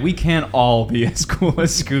right. We can't all be as cool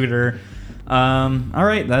as Scooter. All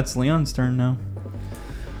right, that's Leon's turn now.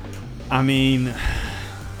 I mean,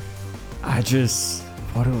 it's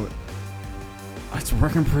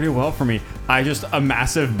working pretty well for me. A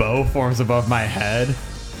massive bow forms above my head,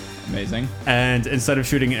 Amazing. and instead of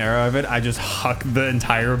shooting an arrow of it, I just huck the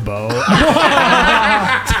entire bow.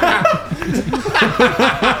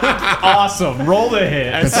 Awesome. Roll the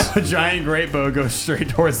hit. And so a giant great bow goes straight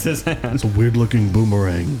towards his hand. It's a weird looking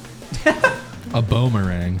boomerang. a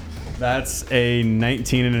boomerang. That's a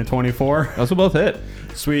 19 and a 24. Those will both hit.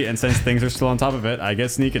 Sweet, and since things are still on top of it, I get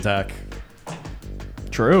sneak attack.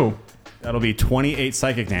 True. That'll be 28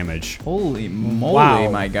 psychic damage. Holy moly,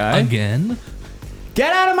 Wow. my guy. Again?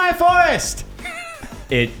 Get out of my forest!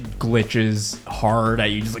 It glitches hard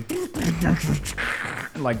at you, just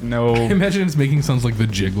like no. Imagine it's making sounds like the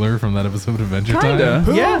Jiggler from that episode of Adventure Kinda.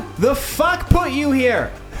 Time. Yeah. The fuck put you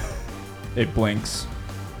here, It blinks.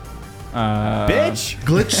 bitch?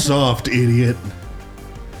 Glitch soft, idiot. You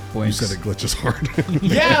Blinks. said it glitches hard.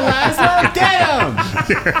 Yeah, Laszlo, get him!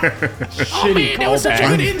 Oh man, that was such a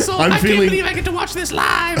good insult. I'm I feeling- can't believe I get to watch this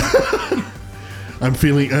live. I'm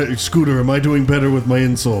feeling. Scooter, am I doing better with my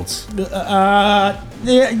insults?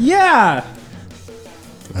 Yeah.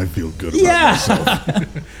 I feel good about myself.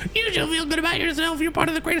 You should feel good about yourself. You're part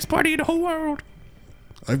of the greatest party in the whole world.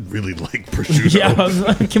 I really like prosciutto. Yeah. I was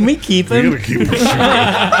like, can we keep We're him? gonna keep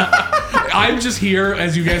prosciutto. I'm just here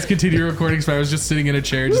as you guys continue recording, so I was just sitting in a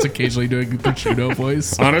chair, just occasionally doing the prosciutto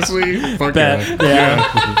voice. Honestly, fuck Bet. yeah. Yeah.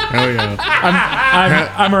 Hell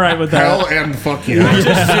yeah. I'm alright with that. Hell and fuck yeah.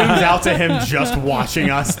 Just zooms out to him just watching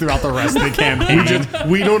us throughout the rest of the campaign.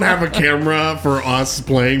 We don't have a camera for us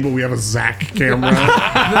playing, but we have a Zach camera.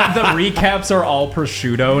 The recaps are all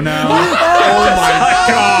prosciutto now. Oh my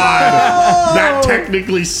god! That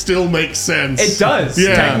technically still makes sense. It does.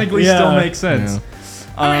 Yeah. Technically Yeah. still makes sense.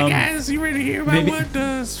 All right, guys, you ready to hear about maybe- what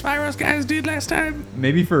the Sphairos guys did last time?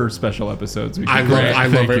 Maybe for special episodes we I should. love it. I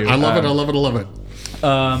love Thank it. you. I love it. I love it. I love it.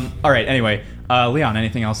 All right. Anyway, Leon,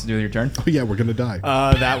 anything else to do with your turn? Oh yeah, we're gonna die.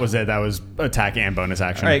 That was it. That was attack and bonus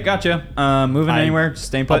action. All right, gotcha. Moving anywhere? Just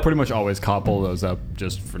staying I'll put. pretty much always couple those up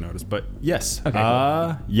just for notice. But yes. Okay,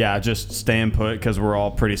 cool. Yeah, just staying put because we're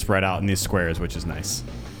all pretty spread out in these squares, which is nice.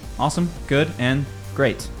 Awesome. Good and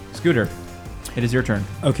great. Scooter, it is your turn.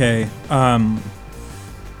 Okay.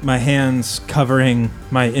 My hands covering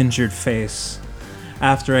my injured face.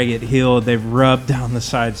 After I get healed, they've rubbed down the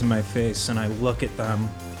sides of my face, and I look at them,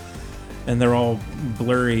 and they're all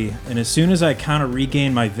blurry. And as soon as I kind of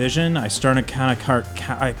regain my vision, I start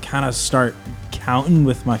counting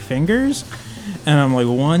with my fingers, and I'm like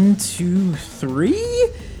 1, 2, 3,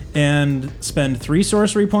 and spend 3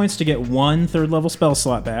 sorcery points to get 1 third-level spell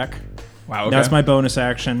slot back. Wow. Okay. That's my bonus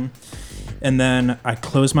action. And then I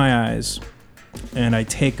close my eyes and I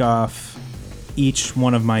take off each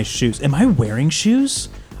one of my shoes. Am I wearing shoes?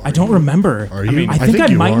 I don't remember. Are you? I think I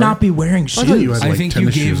you might are. not be wearing shoes. I thought you had, I like, think you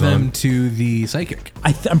tennis gave shoes them on. to the psychic.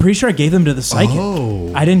 I'm pretty sure I gave them to the psychic.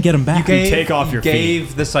 Oh. I didn't get them back. take off your feet.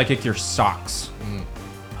 Gave the psychic your socks.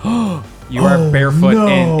 You are barefoot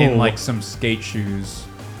no. in like some skate shoes.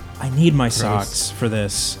 I need my socks for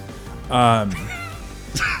this.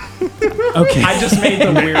 Okay. I just made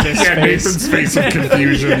the weirdest Yeah, face. Nathan's face of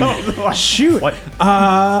confusion. Shoot.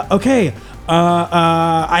 Okay.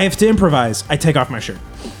 I have to improvise. I take off my shirt.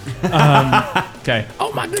 Okay.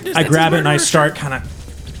 Oh my goodness. I that's grab his it and I murderer. start kind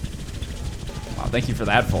of Wow, thank you for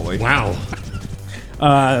that, Foley. Wow.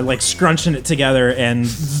 like scrunching it together, and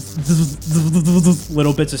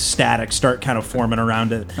little bits of static start kind of forming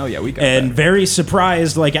around it. Oh, yeah, we got And that. very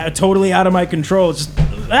surprised, like totally out of my control, just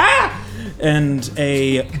and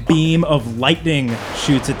a beam of lightning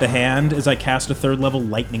shoots at the hand as I cast a 3rd level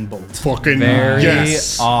lightning bolt. Fucking Very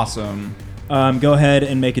yes. awesome. Go ahead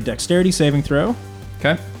and make a dexterity saving throw.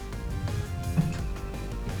 Okay.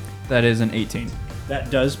 That is an 18. That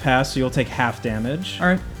does pass, so you'll take half damage. All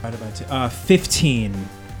right. Divided by 2. 15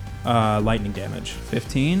 lightning damage.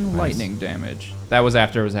 15 lightning damage. That was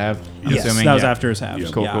after it was halved. I'm Yes, assuming, that was yeah. after his half. Yeah.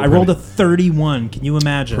 Cool, Yeah, cool, I rolled a 31. Can you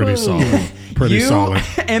imagine? Pretty solid. Pretty You solid.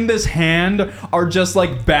 and this hand are just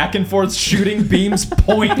like back and forth shooting beams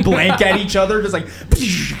point blank at each other, just like.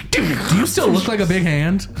 Do you still look like a big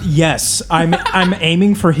hand? Yes, I'm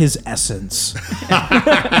aiming for his essence.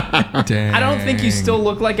 Dang. I don't think you still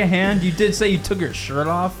look like a hand. You did say you took your shirt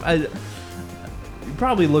off. You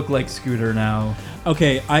probably look like Scooter now.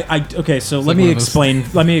 Okay, okay, so let like me one of those- explain.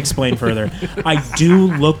 Let me explain further. I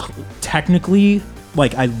do look technically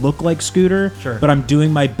like I look like Scooter, Sure. but I'm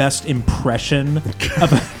doing my best impression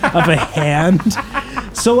of a hand.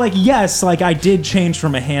 So like yes, like I did change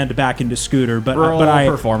from a hand back into Scooter, but Roll I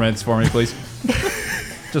performance for me, please.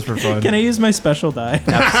 Just for fun. can I use my special die?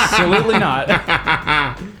 Absolutely not.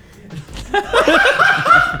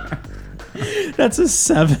 That's a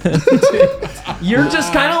 7. You're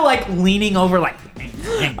just kind of like leaning over, like.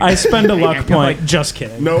 I spend a luck point. Just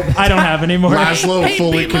kidding. Nope. I don't have any more. Laszlo, Hey,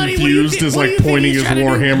 fully Big Money, what do you confused, think- is what do like you think pointing he's his trying to do?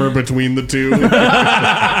 warhammer between the two.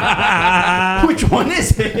 Which one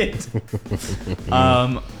is it?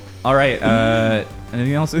 All right.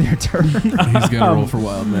 Anything else in your turn? He's gonna roll for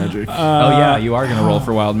wild magic. Oh yeah, you are gonna roll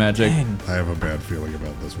for wild magic. I have a bad feeling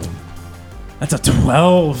about this one. That's a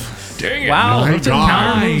 12. Wow, My up to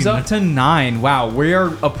God. 9. Moves up to 9. Wow, we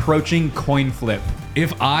are approaching coin flip.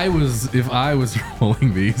 If I was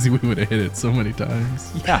rolling these, we would have hit it so many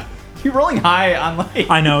times. Yeah, you're rolling high on like.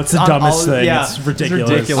 I know, it's the on dumbest all- thing. Yeah, It's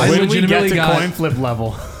ridiculous. I When we get legitimately to got- coin flip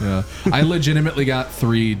level. Yeah, I legitimately got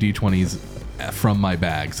 3 d20s from my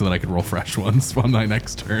bag so that I could roll fresh ones on my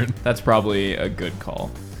next turn. That's probably a good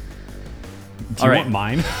call. Do All you right. want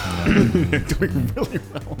mine? Doing really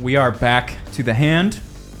well. We are back to the hand.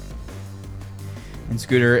 And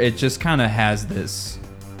Scooter, it just kind of has this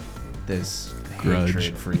Grudge.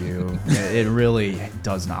 hatred for you. It really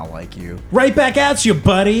does not like you. Right back at you,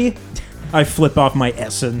 buddy. I flip off my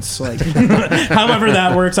essence. Like, however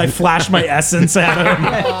that works, I flash my essence at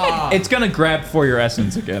him. It's gonna grab for your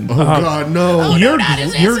essence again. Oh God, no! You're not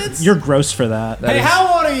his you're essence. you're gross for that. That is-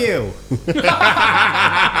 How old are you?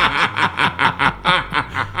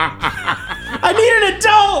 I need an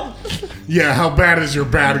adult. Yeah, how bad is your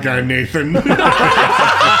bad guy, Nathan?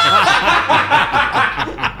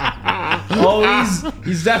 Oh,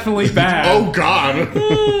 he's definitely bad. Oh God!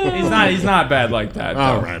 He's not bad like that.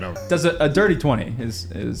 All though. right, Does a dirty 20 is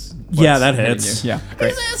Yeah, what's that hitting hits. you. Yeah,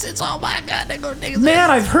 great. His essence. Oh my god, they're gonna take his Man,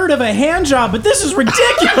 essence. I've heard of a hand job, but this is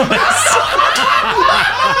ridiculous.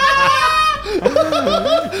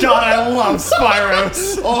 God, I love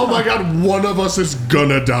Sphairos. Oh my God! One of us is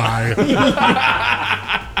gonna die.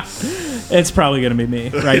 It's probably gonna be me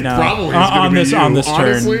right now. probably is gonna on be this you, on this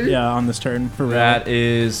honestly. turn. Yeah, on this turn for real. That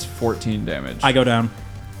is 14 damage. I go down.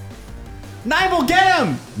 Nibel, get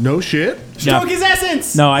him! No shit. Stroke his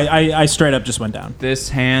essence! No, I straight up just went down. This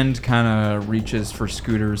hand kind of reaches for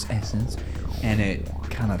Scooter's essence, and it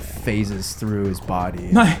kind of phases through his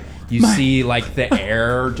body. You see, like, the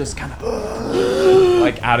air just kind of,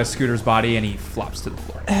 like, out of Scooter's body, and he flops to the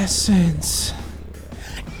floor. Essence.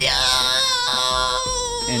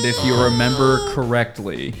 And if you remember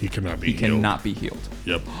correctly, He cannot be he healed. cannot be healed.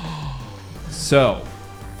 Yep. So,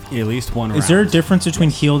 At least one round. Is there a difference between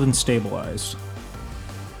healed and stabilized?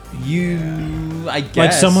 I guess.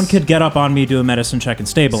 Like someone could get up on me, do a medicine check, and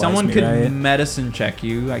stabilize Someone me, could right? medicine check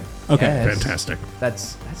you. Okay, guess. Fantastic. That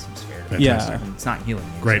seems fair. To me. Yeah. It's not healing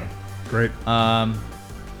you. Great. so. Great.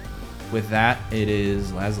 With that, it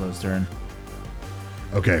is Laszlo's turn.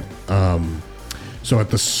 Okay. So at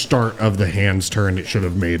the start of the hand's turn, it should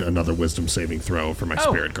have made another wisdom saving throw for my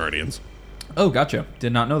spirit guardians. Oh, gotcha.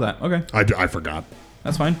 Did not know that. Okay, I forgot.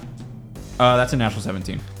 that's fine. That's a natural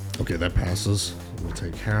 17. Okay, that passes. We'll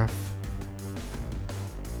take half.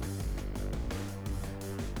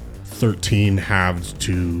 13 halved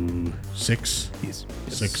to 6. Yes.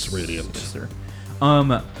 6 radiant. Yes, sir.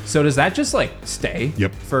 So does that just like stay?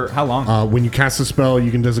 Yep. For how long? When you cast a spell,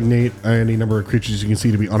 you can designate any number of creatures you can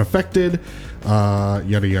see to be unaffected.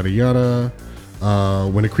 Yada yada yada.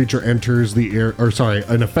 When a creature enters the air,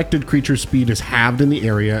 an affected creature's speed is halved in the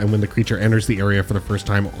area, and when the creature enters the area for the first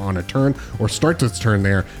time on a turn or starts its turn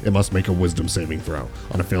there, it must make a wisdom saving throw.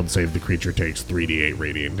 On a failed save, the creature takes 3d8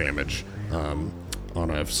 radiant damage. On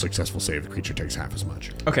a successful save, the creature takes half as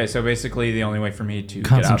much. Okay, so basically the only way for me to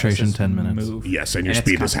Concentration, get out of this 10 minutes. Move, Yes, and your it's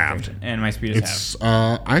speed is halved. concentration, and my speed is It's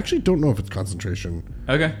I actually don't know if it's concentration.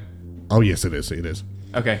 halved. Okay. Oh yes, it is. It is.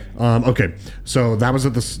 Okay. Okay, so that was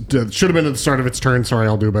at the should have been at the start of its turn. Sorry,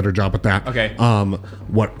 I'll do a better job at that. Okay.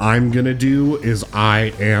 What I'm gonna do is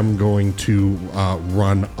I am going to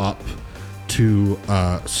run up to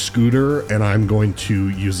Scooter, and I'm going to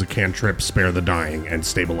use the cantrip Spare the Dying and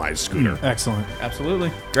stabilize Scooter. Excellent.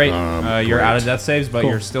 Absolutely. Great. You're great. out of death saves, but Cool.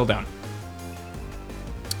 you're still down.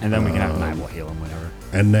 And then we can have Nibel heal him whenever.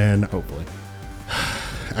 And then, Hopefully.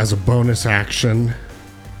 as a bonus action,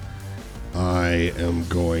 I am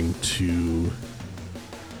going to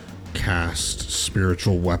cast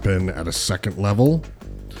Spiritual Weapon at a 2nd level.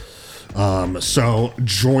 So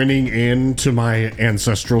joining in to my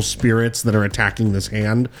ancestral spirits that are attacking this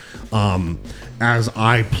hand, as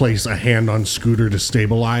I place a hand on Scooter to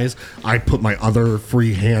stabilize, I put my other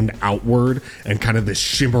free hand outward, and kind of this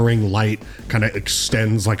shimmering light kind of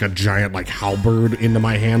extends like a giant like halberd into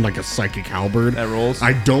my hand, like a psychic halberd. That rolls.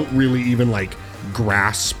 I don't really even like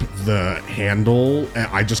grasp the handle.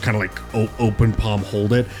 I just kind of like open palm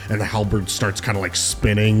hold it, and the halberd starts kind of like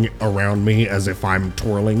spinning around me as if I'm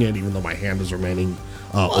twirling it, even though my hand is remaining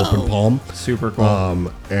open palm. Super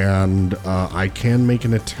cool. And I can make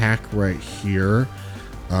an attack right here,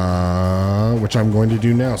 which I'm going to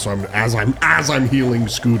do now. So as I'm healing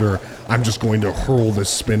Scooter, I'm just going to hurl this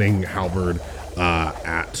spinning halberd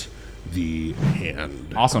at the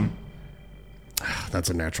hand. Awesome. That's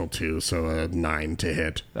a natural 2, so a 9 to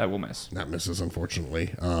hit. That will miss. That misses,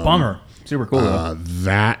 unfortunately. Bummer. Super cool. though.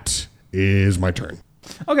 That is my turn.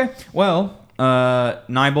 Okay. Well,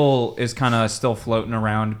 Nibel is kind of still floating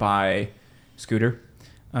around by Scooter.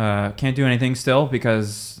 Can't do anything still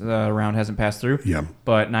because the round hasn't passed through. Yeah.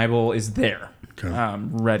 But Nibel is there, Okay.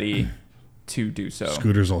 ready to do so.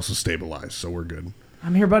 Scooter's also stabilized, so we're good.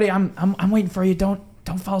 I'm here, buddy. I'm waiting for you. Don't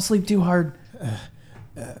fall asleep too hard.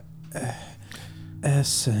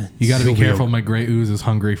 Essence. You got to be He'll be careful. okay. My gray ooze is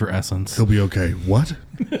hungry for essence. He'll be okay. What?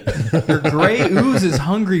 Your gray ooze is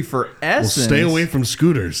hungry for Well, essence. stay away from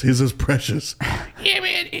Scooters. His is precious. Yeah,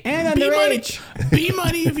 man. And be money. underage. Be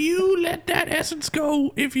money if you let that essence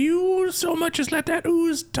go. If you so much as let that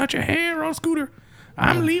ooze touch a hair on Scooter,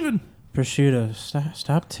 I'm leaving. Prosciutto,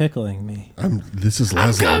 stop tickling me. This is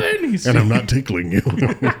Leslie, coming! and I'm not tickling you.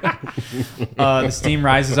 The steam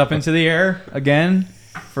rises up into the air again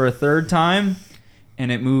for a 3rd time,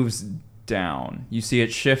 and it moves down. You see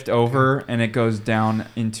it shift over, and it goes down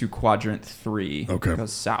into quadrant 3. Okay. It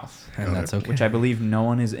goes south, And that's okay. which I believe no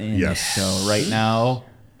one is in. Yes. So right now,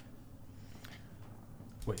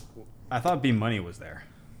 Wait, I thought B Money was there.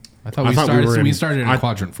 I thought we started in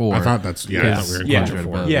quadrant 4. I thought that's, I thought we were in Yeah. quadrant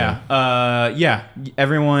 4. Yeah. yeah,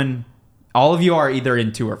 everyone, all of you are either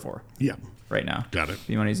in 2 or 4 Yeah. right now. Got it.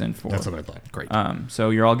 B-Money's in 4. That's what I thought. Great.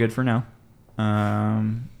 So you're all good for now.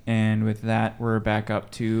 And with that, we're back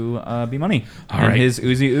up to B-Money. All and right. his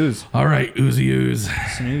Oozy Ooze. All right, oozy ooze.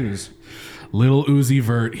 Snooze. Little oozy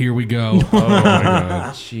vert. Here we go. Oh, my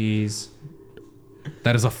God. Jeez.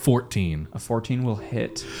 That is a 14. A 14 will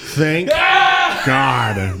hit. Thank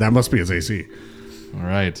God. That must be his AC. All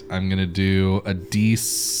right, I'm going to do a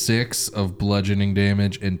d6 of bludgeoning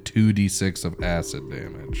damage and 2d6 of acid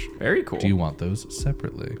damage. Very cool. Do you want those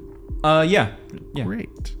separately? Yeah.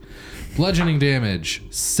 Great. Bludgeoning damage,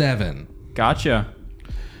 7. Gotcha.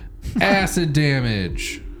 Acid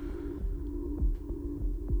damage,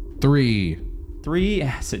 3. 3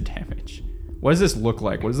 acid damage. What does this look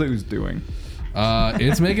like? What is the ooze doing?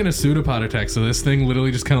 It's making a pseudopod attack, so this thing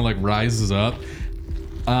literally just kind of like rises up.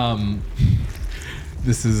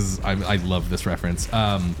 This is I love this reference.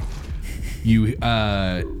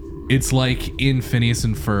 It's like in Phineas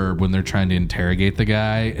and Ferb when they're trying to interrogate the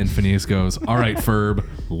guy, and Phineas goes, "All right, Ferb,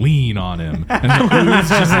 lean on him," and the ooze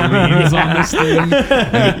just leans on this thing,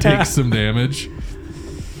 and it takes some damage.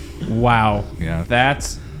 Wow. Yeah.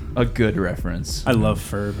 That's A good reference. I love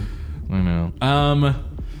Ferb. I know.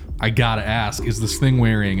 I gotta ask, is this thing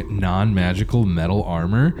wearing non-magical metal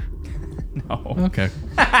armor? No. Okay.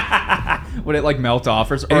 Would it like melt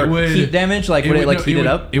off or It would- heat damage? Like would it like heat it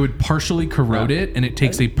up? It would partially corrode it, and it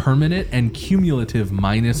takes a permanent and cumulative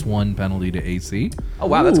 -1 penalty to AC. Oh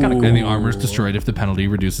wow, that's kind of cool. And the armor is destroyed if the penalty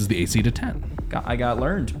reduces the AC to 10. I got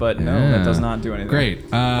learned, but no, that does not do anything. Great.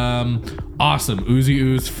 Awesome. Oozy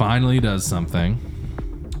Ooze finally does something.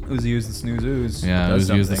 Oozy Ooze the snooze ooze. Yeah, Does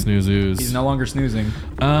Oozy Ooze the something. snooze ooze. He's no longer snoozing.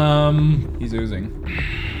 He's oozing.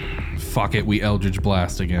 Fuck it, we Eldritch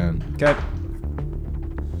Blast again. Okay.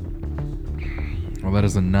 Well, that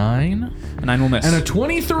is a 9. A 9 will miss. And a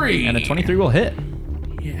 23. And a 23 will hit.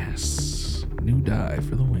 Yes. New die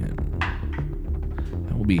for the win.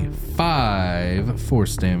 That will be 5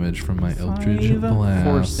 force damage from my Eldritch 5 Blast.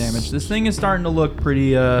 force damage. This thing is starting to look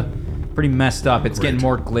pretty messed up. It's getting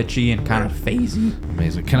more glitchy and kind of phasey.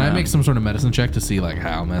 Amazing. Can I make some sort of medicine check to see like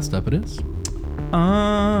how messed up it is?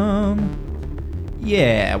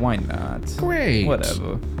 Yeah, why not? Great.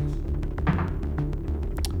 Whatever.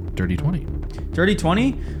 Dirty 20. Dirty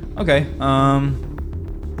 20? Okay.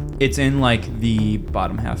 It's in like the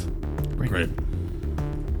bottom half. Great.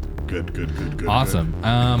 Good. Awesome.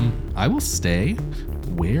 I will stay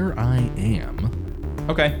where I am.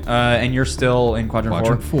 Okay. And you're still in quadrant 4?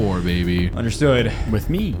 Quadrant 4, baby. Understood. With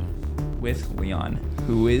me. With Leon,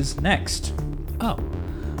 who is next. Oh.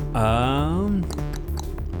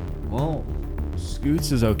 Well,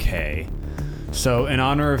 Scoots is okay. So, in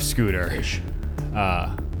honor of Scooter. Ish.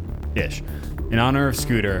 In honor of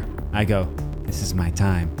Scooter, I go, this is my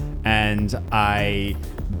time. And I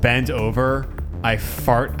bend over, I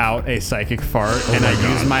fart out a psychic fart, and I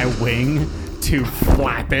use my wing to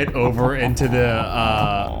flap it over into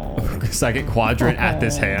the psychic quadrant at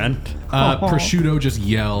this hand. Prosciutto just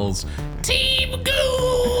yells, Team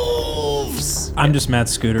Goofs! I'm just mad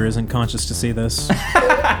Scooter isn't conscious to see this.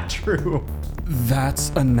 True.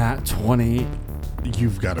 That's a nat 20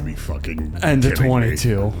 You've got to be fucking and a kidding me.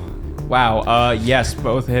 22. Wow. Yes,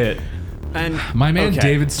 both hit. And My man okay.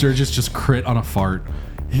 David Sturgis just crit on a fart.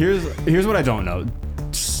 Here's what I don't know.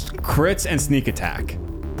 Crits and sneak attack.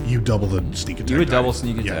 You double the sneak attack. You would die. double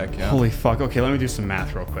sneak attack. Yeah. Holy fuck. Okay, let me do some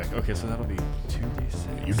math real quick. Okay, so that'll be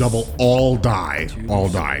 2d6. You double all die. All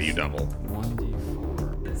die. You double.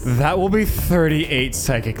 1d4. That will be 38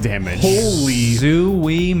 psychic damage. Holy.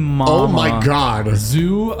 Zooey mama. Oh my god.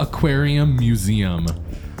 Zoo Aquarium Museum.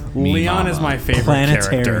 Leon is my favorite character.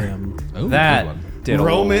 Planetarium. Oh, That good one. did a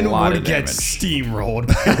Roman lot would of get damage. steamrolled.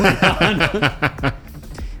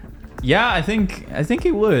 Yeah, I think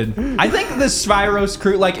he would. I think the Sphairos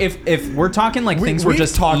crew, like if we're talking like things were we've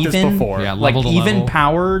just talked this even, before. Yeah, like level to even level.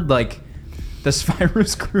 powered, like the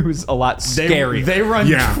Sphairos crew is a lot scarier. They run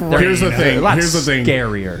Yeah. train. Here's the They're thing. a lot Here's the thing.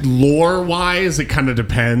 scarier. Lore wise, it kind of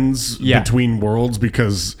depends between worlds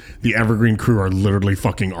because the Evergreen crew are literally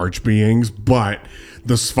fucking arch beings, but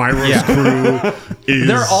the Sphairos crew is.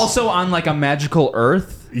 They're also on like a magical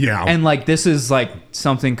Earth. Yeah. And like this is like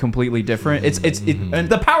something completely different. And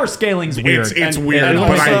the power scaling's weird. It's And- weird, and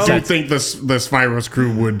but I also- do think the Sphairos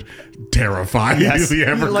crew would terrify the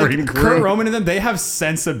Evergreen like, crew. Kurt Roman and them, they have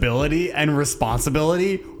sensibility and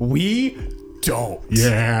responsibility. We don't.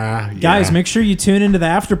 Yeah, Guys, yeah. make sure you tune into the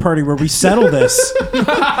after party where we settle this. We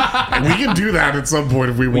can do that at some point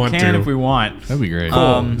if we want can to. if we want. That'd be great.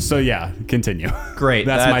 So yeah, continue. Great.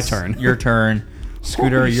 That's my turn. Your turn.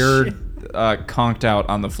 Scooter, you're conked out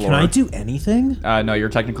on the floor. Can I do anything? No, you're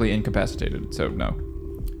technically incapacitated, so no.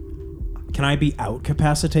 Can I be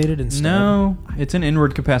outcapacitated instead? No, it's an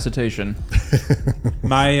inward capacitation.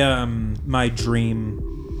 My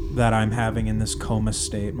dream that I'm having in this coma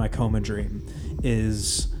state, my coma dream,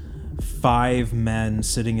 is 5 men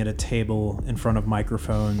sitting at a table in front of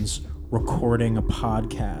microphones recording a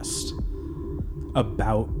podcast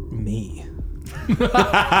about me.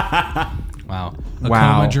 Wow. A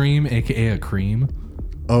Wow. coma dream, aka a cream.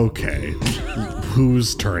 Okay.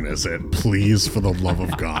 Whose turn is it? Please, for the love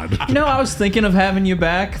of God. You know, I was thinking of having you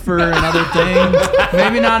back for another thing.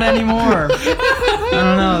 Maybe not anymore. I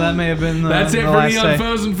don't know. That may have been the That's it the for last me on day.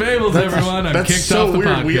 Foes and Fables, everyone. I'm That's kicked so off the weird.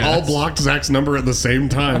 podcast. We all blocked Zach's number at the same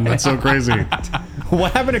time. That's so crazy.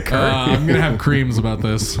 What happened to Kurt? I'm gonna have creams about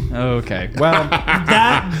this. Okay. Well,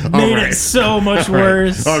 That made right. it so much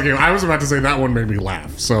worse. Okay, I was about to say that one made me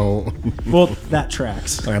laugh. So, Well, that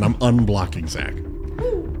tracks. and I'm unblocking Zach.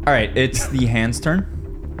 all right. It's the hand's turn.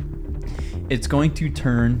 It's going to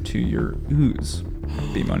turn to your ooze.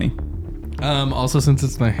 B money. Also, since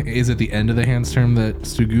is it the end of the hand's term that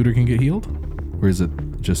Scooter can get healed, or is it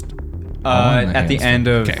just on At the hand's end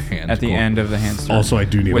turn? of Okay, hand, at the cool. end of the hand's turn. Also, I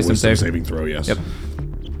do need Wisdom a wisdom save. saving throw, yes. Yep.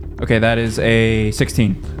 Okay, that is a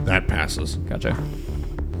 16. That passes. Gotcha.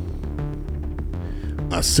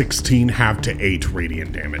 16 half to 8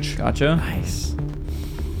 radiant damage. Gotcha. Nice.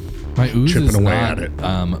 My ooze Chipping is away not at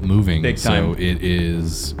it. moving, Big so time. it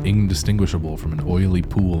is indistinguishable from an oily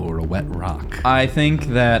pool or a wet rock. I think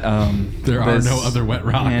that There are this no other wet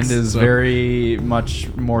rocks, And is so- very much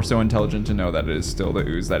more so intelligent to know that it is still the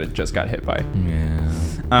ooze that it just got hit by.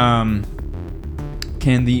 Yeah.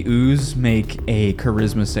 Can the ooze make a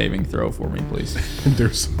charisma saving throw for me, please?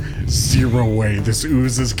 There's 0 way this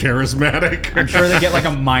ooze is charismatic. I'm sure they get like a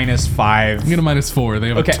 -5. I'm gonna -4. They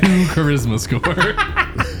have Okay. a 2 charisma score.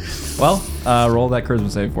 Well, roll that charisma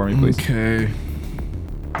save for me, please. Okay.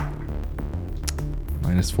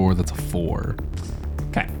 -4. That's a 4.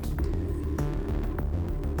 Okay.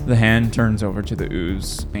 The hand turns over to the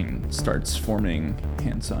ooze and starts forming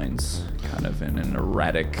hand signs, kind of in an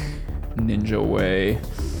erratic ninja way.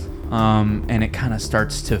 And it kind of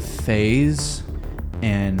starts to phase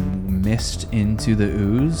and mist into the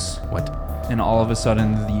ooze. What? And all of a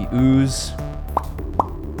sudden, the ooze,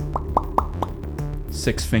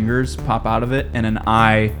 6 fingers pop out of it, and an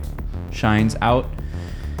eye shines out.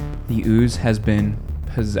 The ooze has been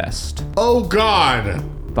possessed Oh God!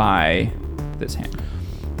 by this hand.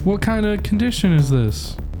 What kind of condition is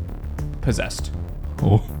this? Possessed.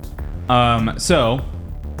 Oh. So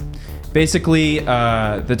basically,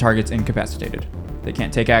 the target's incapacitated. They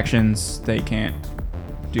can't take actions. They can't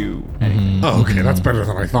do anything. Oh, okay, that's better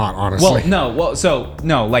than I thought, honestly. No,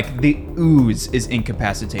 like the ooze is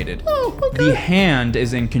incapacitated. Oh, okay. The hand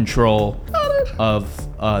is in control of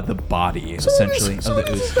the body, essentially, of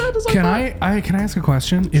the ooze. Can I ask a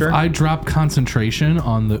question? Sure. If I drop concentration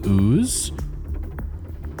on the ooze,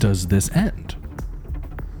 does this end?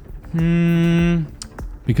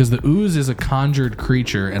 Because the ooze is a conjured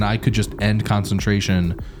creature, and I could just end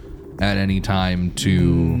concentration at any time to.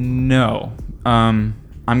 No.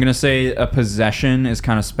 I'm going to say a possession is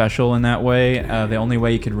kind of special in that way. The only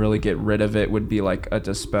way you could really get rid of it would be like a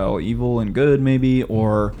dispel evil and good, maybe,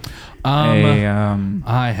 or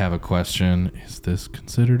I have a question. Is this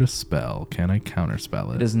considered a spell? Can I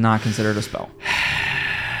counterspell it it? is not considered a spell.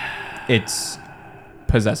 It's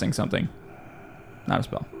possessing something, not a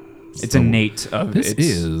spell. It's innate of This its...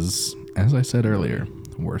 is, as I said earlier,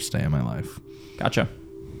 the worst day of my life. Gotcha.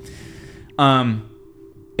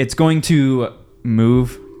 It's going to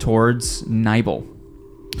move towards Nibel.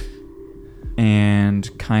 And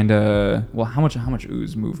kind of... Well, how much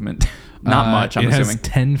ooze movement? Not much, I'm assuming. It has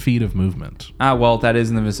 10 feet of movement. Well, that is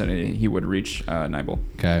in the vicinity. He would reach Nibel.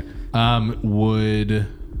 Okay. Would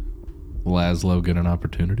Laszlo get an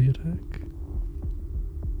opportunity attack?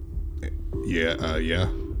 Yeah.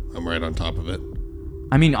 I'm right on top of it.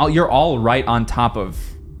 I mean, you're all right on top of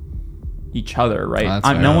each other, right? That's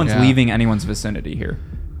fair, no one's yeah. leaving anyone's vicinity here.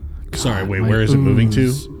 Sorry, wait, My where is it moving to?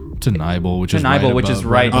 ooze. To Nibel, which To is Nibel, right which above, is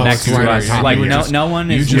right Oh, next it's to right on us. top. Like, You no one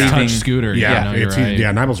You is just leaving. touched Scooter. Yeah, no, you're right.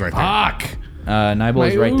 Nibel's right there. Fuck! Nibel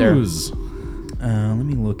is My right there. ooze. Let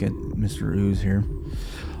me look at Mr. Ooze here.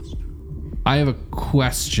 I have a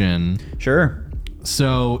question. Sure.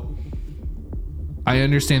 So, I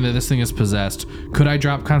understand that this thing is possessed. Could I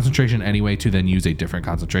drop concentration anyway to then use a different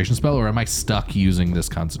concentration spell, or am I stuck using this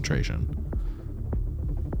concentration?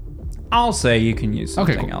 I'll say you can use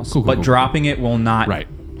something Okay, cool. else, Cool, but cool. dropping it will not. Right.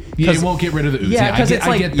 Yeah, it won't get rid of the ooze. Yeah, 'cause it's I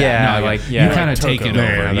like- get that. yeah, No, like, yeah. you kind of Like take it Toko.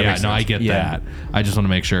 over. Yeah, that Yeah, makes no, I sense. get Yeah. that. I just want to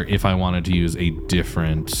make sure if I wanted to use a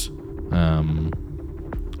different one,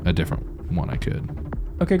 I could.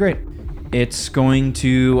 Okay, great. It's going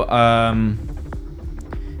to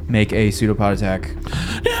make a pseudopod attack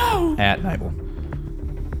at Nibel.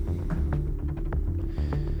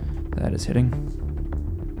 That is hitting.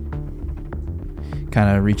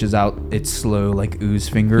 Kind of reaches out its slow, like ooze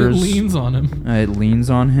It fingers. leans on him. It leans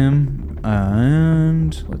on him,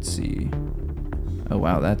 and let's see. Oh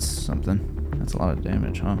wow, that's something. That's a lot of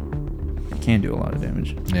damage, huh? It can do a lot of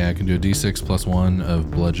damage. Yeah, I can do a d6 plus 1 of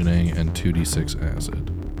bludgeoning and 2d6 acid.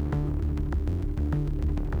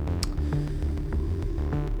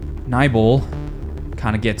 Nibel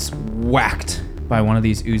kind of gets whacked by one of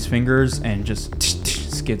these ooze fingers and just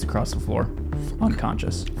skids across the floor,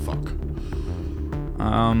 unconscious. Fuck.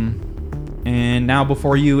 And now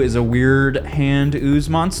before you is a weird hand ooze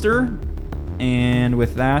monster. And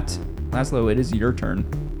with that, Laszlo, it is your turn.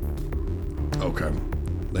 Okay.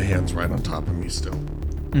 The hand's right on top of me still.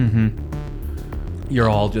 You're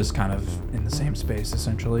all just kind of in the same space,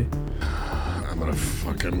 essentially. I'm gonna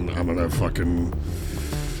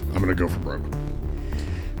go for broke.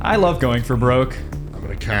 I love going for broke. I'm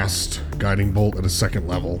gonna cast Guiding Bolt at a 2nd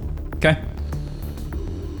level. Okay.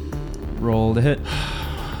 Roll to hit.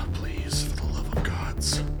 Please, for the love of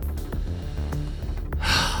gods.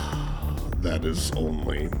 that is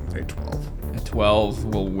only a 12. A 12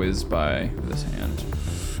 will whiz by this hand.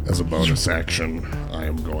 As a bonus action, I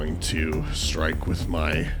am going to strike with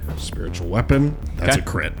my spiritual weapon. That's Okay. a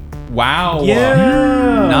crit. Wow.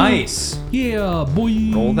 Yeah. Nice. Yeah,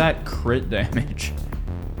 boy. Roll that crit damage.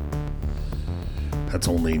 That's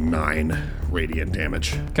only 9 radiant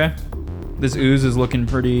damage. Okay. This ooze is looking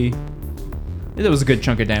pretty... It was a good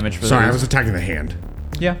chunk of damage for Sorry, the I ooze. was attacking the hand.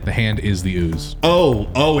 Yeah. The hand is the ooze.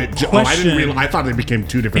 I didn't Question. realize. I thought they became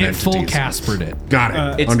 2 different It entities. full Caspered it. Got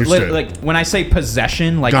it. It's Understood. like when I say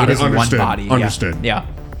possession, like Got it it. is one Understood. body. Yeah. Understood. Yeah.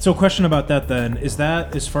 So, question about that then is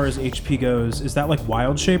that as far as HP goes, is that like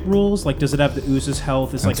wild shape rules? Like, does it have the ooze's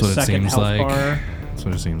health? It's like That's a what it second seems health like. bar. That's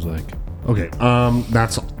what it seems like. Okay,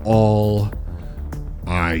 that's all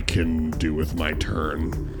I can do with my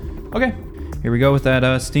turn. Okay. Here we go with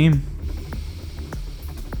that steam.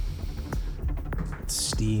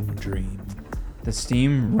 Steam dream. The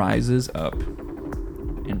steam rises up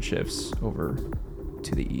and shifts over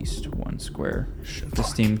to the east 1 square. The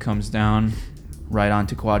steam comes down right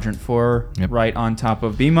onto quadrant 4, Yep. right on top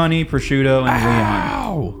of B-Money, Prosciutto, and Leon.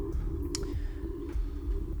 Ow!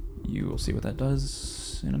 You will see what that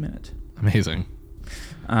does in a minute. Amazing.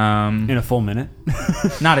 In a full minute.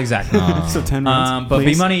 Not exactly. So 10 minutes. But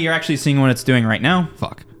please. B-Money, you're actually seeing what it's doing right now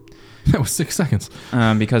Fuck. That was 6 seconds.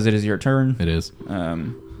 because it is your turn. It is.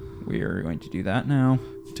 We are going to do that now.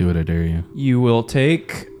 Do it, I dare you. You will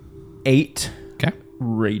take 8 Okay.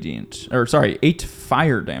 radiant, 8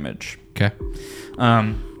 fire damage. Okay.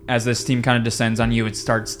 As this steam kind of descends on you, it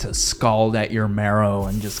starts to scald at your marrow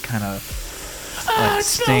and just kind of it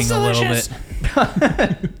sting smells a little delicious.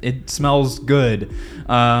 bit. It smells good.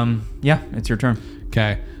 Yeah, it's your turn.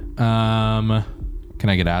 Okay. Can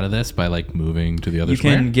I get out of this by like moving to the other You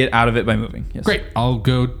square? can get out of it by moving. Yes. Great. I'll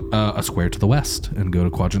go a square to the west and go to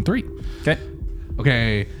quadrant 3. Okay.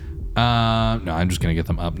 Okay. No, I'm just gonna get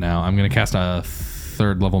them up now. I'm gonna cast a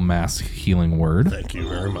 3rd level mass healing word. Thank you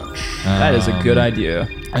very much. That is a good idea.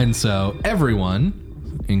 And so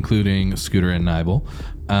everyone, including Scooter and Nibel,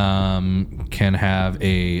 can have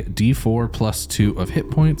a D4 plus 2 of hit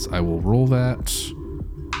points. I will roll that.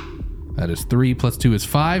 That is 3 plus 2 is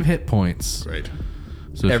 5 hit points. Great.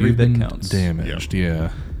 So if Every you've bit been counts. damaged,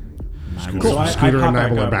 yeah. Scooter, So I Scooter and pop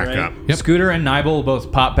back Nibel are up, back right? up. Yep. Scooter and Nibel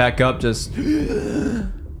both pop back up. Just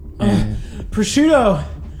Prosciutto!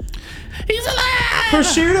 He's alive!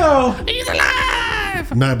 Prosciutto! He's alive!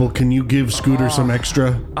 Nibel, can you give Scooter some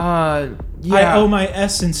extra? I owe my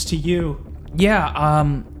essence to you. yeah,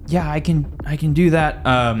 I can do that.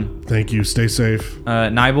 Thank you. Stay safe.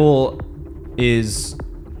 Nibel is.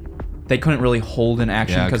 They couldn't really hold an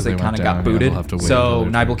action Yeah, because 'cause they they kind went of got down. Yeah, booted. they'll have to wait So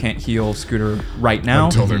until their Nibel turn. can't heal Scooter right now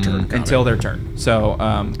Until their turn. Got Until it. their turn. So,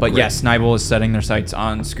 but yes, Nibel is setting their sights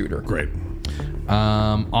on Scooter. Great.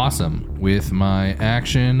 Awesome. With my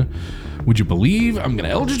action, would you believe I'm gonna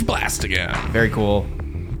Eldritch Blast again? Very cool.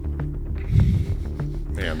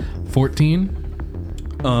 Man. 14.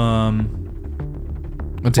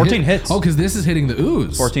 What's a 14 hit? hits. Oh, because this is hitting the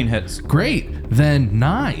ooze. 14 hits. Great. Then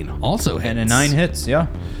 9 also hits. And a 9 hits, yeah.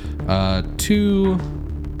 2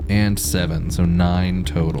 and 7, so 9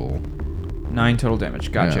 total. 9 total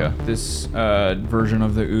damage. Gotcha. Yeah. This version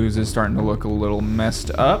of the ooze is starting to look a little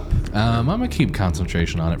messed up. I'm gonna keep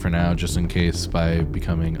concentration on it for now, just in case by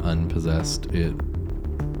becoming unpossessed it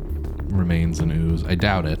remains an ooze. I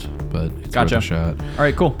doubt it, but it's Gotcha. worth a shot. All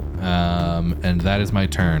right, cool. And that is my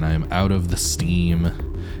turn. I am out of the steam,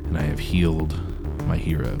 and I have healed my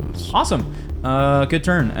heroes. Awesome. Good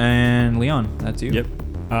turn. And Leon, that's you. Yep.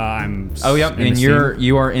 I'm. Oh, yep. in the And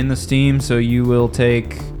you are in the steam, so you will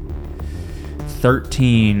take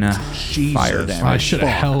 13 fire I damage. should have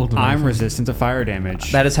held. my- I'm resistant to fire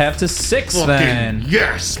damage. That is half to 6 then.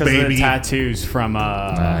 Yes, because of the baby. tattoos from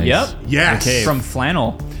Nice. Yep. Yes. Okay. From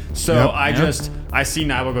flannel. So Yep. I see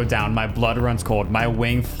Nibel go down. My blood runs cold. My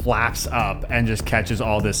wing flaps up and just catches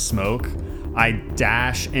all this smoke. I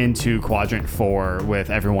dash into quadrant 4 with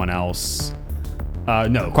everyone else.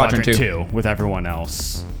 No, quadrant 2 with everyone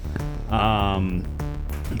else.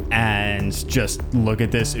 And just look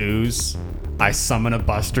at this ooze. I summon a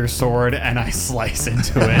Buster Sword and I slice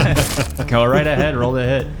into it. Go right ahead. Roll the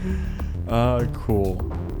hit. Cool.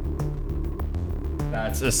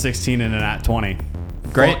 That's a 16 and a nat 20.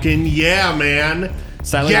 Great. Fucking yeah, man.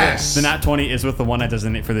 Sadly, Yes. the nat 20 is with the one I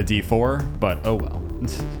designate for the D4, but oh well.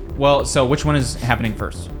 Well, so which one is happening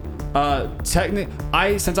first?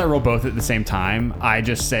 Since I roll both at the same time, I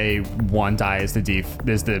just say one die is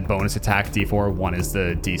the bonus attack D4, one is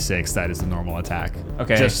the D6 that is the normal attack.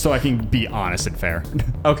 Okay. Just so I can be honest and fair.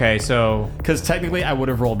 Okay, so Because technically I would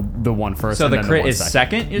have rolled the one first. so and the then crit one is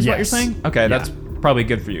second, is what you're Yes. saying? Okay, Yeah. that's probably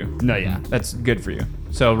good for you. No, yeah. That's good for you.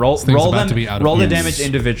 So roll thing's about to be out of roll the ooze. damage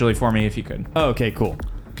individually for me if you could. Oh, okay, cool.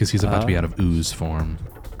 Because he's about to be out of ooze form.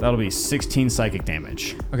 That'll be 16 psychic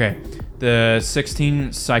damage. Okay. The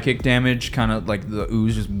 16 psychic damage, kind of like the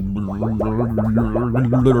ooze just and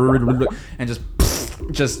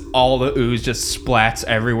just all the ooze just splats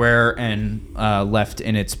everywhere, and left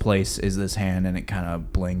in its place is this hand, and it kind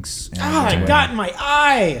of blinks. And I got in my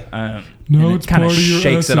eye. No, and it's it kind of part of your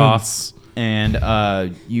shakes it off, essence.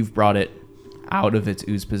 and you've brought it out of its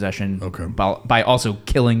ooze possession. Okay. By also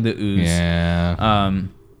killing the ooze. Yeah.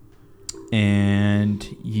 And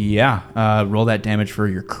yeah, roll that damage for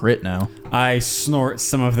your crit now. I snort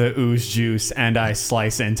some of the ooze juice and I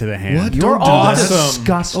slice into the hand. What? You're Don't do all that.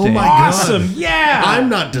 disgusting. Oh my Awesome. god. Yeah. I'm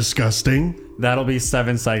not disgusting. That'll be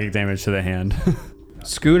 7 psychic damage to the hand.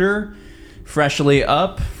 Scooter, freshly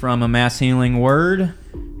up from a mass healing word,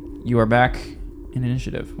 you are back in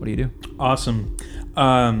initiative. What do you do? Awesome.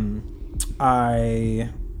 I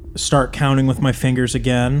start counting with my fingers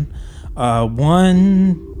again.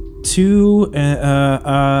 1, 2, oh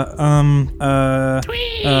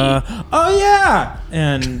yeah!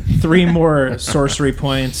 And 3 more sorcery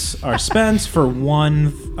points are spent for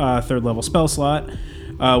 1 third level spell slot,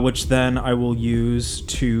 which then I will use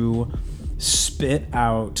to spit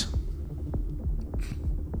out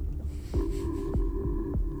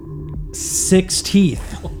 6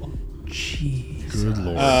 teeth. Good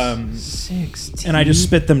lord. 16. And I just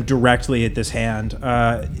spit them directly at this hand.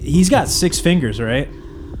 He's got 6 fingers, right?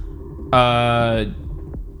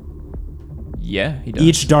 Yeah, he does.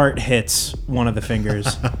 Each dart hits one of the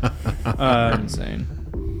fingers. Insane.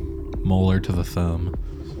 Molar to the thumb.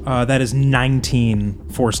 That is 19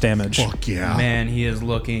 force damage. Fuck yeah. Man, he is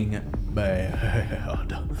looking bad.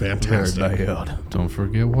 Fantastic. Very bad. Don't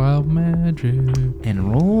forget wild magic.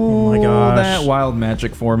 And roll Oh my gosh. that wild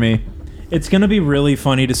magic for me. It's going to be really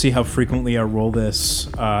funny to see how frequently I roll this,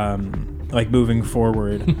 like moving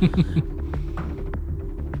forward.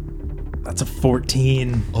 That's a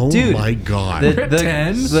 14. Oh Dude, my god.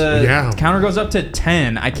 The Yeah. counter goes up to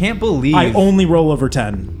 10. I can't believe I only roll over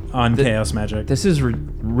 10 on Chaos Magic. this is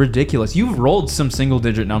ridiculous. You've rolled some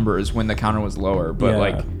single-digit numbers when the counter was lower, but Yeah.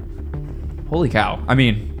 like, holy cow! I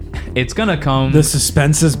mean, it's gonna come The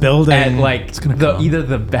suspense is building. at like come. either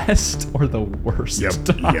the best or the worst. Yep.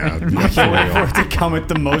 time. Yeah. Wait Definitely. for it to come at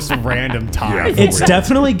the most random time. Yeah. It's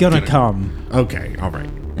definitely going to come. Okay. All right.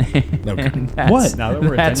 Okay. What? Now that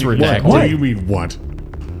we're That's done, you- ridiculous. What do you mean? What?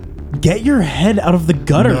 Get your head out of the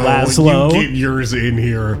gutter, No, Laszlo. you get yours in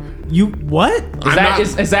here. You what?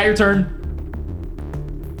 Is that your turn?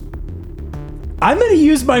 I'm going to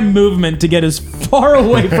use my movement to get as far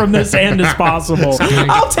away from this hand as possible.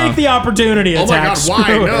 I'll take the opportunity Oh my attack. god! Why?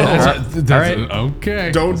 Screw it. No. All right.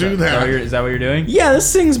 Okay. Don't do that. Is that what you're doing? Yeah,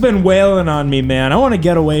 this thing's been wailing on me, man. I want to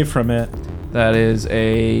get away from it. That is a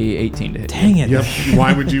 18 to hit. Dang it. Yep.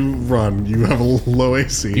 Why would you run? You have a low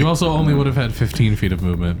AC. You also only would have had 15 feet of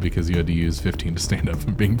movement because you had to use 15 to stand up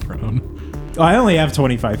from being prone. I only have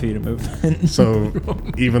 25 feet of movement. So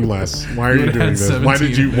even less. Why are you would've doing had this? Why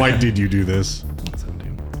did 17. Why did you do this?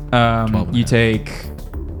 12 You take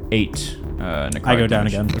 8 necrotic I go down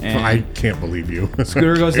damage. again. And I can't believe you.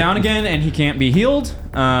 Scooter goes down again, and he can't be healed.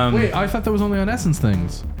 Wait, I thought that was only on essence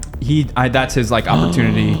things. That's his like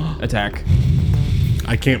opportunity attack.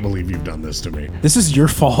 I can't believe you've done this to me. This is your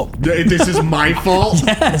fault. This is my fault.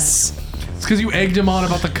 Yes. It's because you egged him on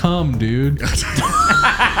about the cum, dude.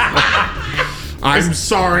 I'm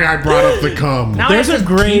sorry I brought up the cum. Now There's I a have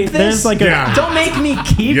to great. keep this? There's like a. Yeah. Don't make me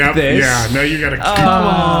keep Yep. this. Yeah. No, you gotta keep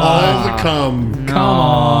all the cum. Come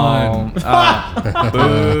on.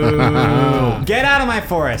 Get out of my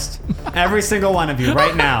forest. Every single one of you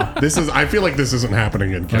right now. This is. I feel like this isn't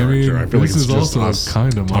happening in character. I, feel like this it's is just also us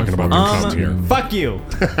kind of talking about the cum here. Fuck you.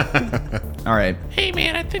 All right. Hey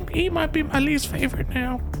man, I think he might be my least favorite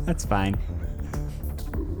now. That's fine.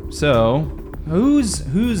 So,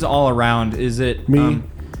 who's all around? Is it Me.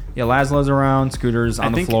 Yeah, Laszlo's around. Scooter's on I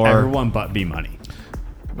the think floor. everyone but B Money.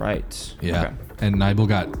 Right. Yeah. Okay. And Nibel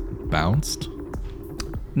got bounced.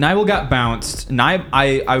 Nibel got bounced.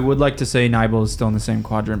 I would like to say Nibel is still in the same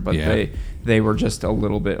quadrant, but Yeah. they were just a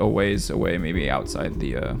little bit a ways away, maybe outside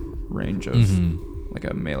the range of like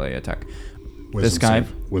a melee attack. This guy,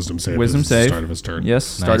 Wisdom save. Wisdom is the save. Start of his turn. Yes,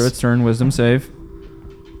 start of Nice. its turn. Wisdom save.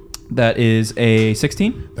 That is a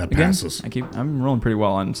 16. That Again, passes. I'm rolling pretty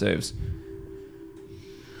well on saves.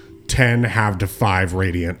 10 halved to 5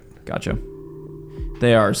 radiant. Gotcha.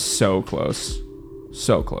 They are so close.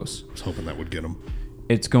 So close. I was hoping that would get him.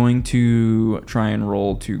 It's going to try and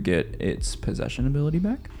roll to get its possession ability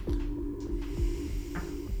back.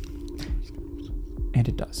 And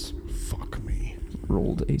it does. Fuck me.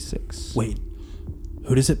 rolled a 6. Wait,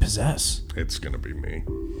 who does it possess? It's gonna be me.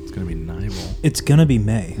 It's gonna be Nibel. It's gonna be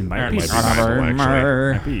May. It might be Might be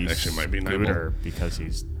Nibel, Actually, Actually, might be Scooter because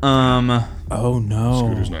he's Oh no.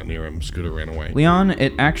 Scooter's not near him. Scooter ran away. Leon,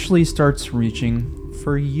 it actually starts reaching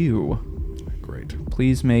for you. Great.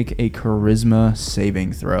 Please make a charisma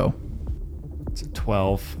saving throw. it's a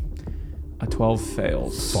 12. A 12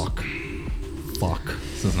 fails. Fuck.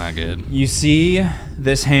 This is not good. You see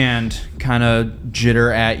this hand kind of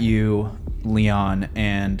jitter at you, Leon,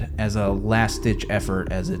 and as a last-ditch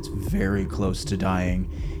effort, as it's very close to dying,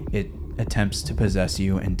 it attempts to possess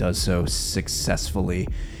you and does so successfully.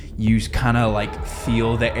 You kind of like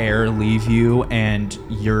feel the air leave you, and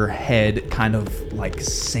your head kind of like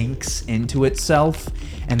sinks into itself,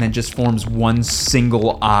 and then just forms one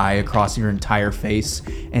single eye across your entire face,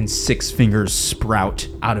 and 6 fingers sprout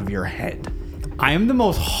out of your head. I am the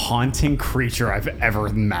most haunting creature I've ever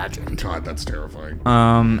imagined. God, that's terrifying.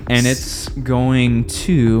 And it's going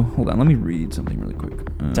to hold on. Let me read something really quick.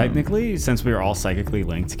 Technically, since we are all psychically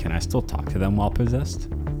linked, can I still talk to them while possessed?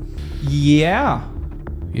 Yeah,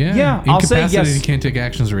 Yeah. Yeah, I'll say Incapacitated, yes. You can't take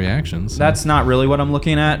actions or reactions. So. that's not really what I'm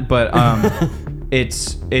looking at, but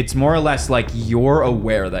it's more or less like you're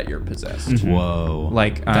aware that you're possessed. Whoa.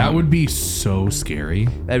 Like that would be so scary.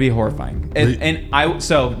 that'd be horrifying.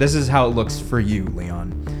 So this is how it looks for you,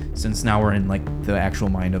 Leon. Since now we're in like the actual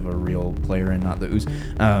mind of a real player and not the ooze.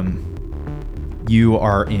 You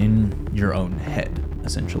are in your own head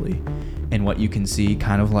essentially, and what you can see,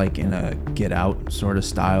 kind of like in a Get Out sort of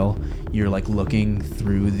style, you're like looking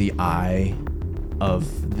through the eye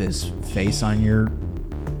of this face on your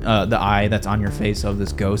the eye that's on your face of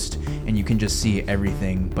this ghost, and you can just see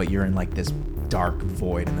everything, but you're in like this dark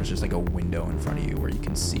void, and there's just like a window in front of you where you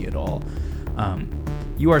can see it all.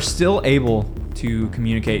 You are still able to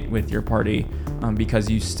communicate with your party because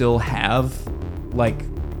you still have like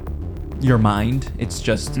your mind. It's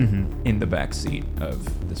just in the back seat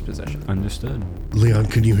of this possession. Understood. Leon,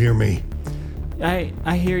 can you hear me?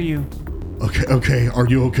 I hear you. Okay. Are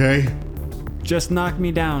you okay? Just knock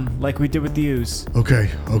me down like we did with the ooze.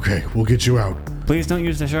 Okay. We'll get you out. Please don't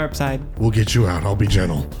use the sharp side. We'll get you out. I'll be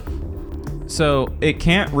gentle. So it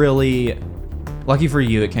can't really, lucky for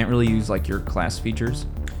you, it can't really use like your class features,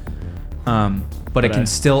 but it can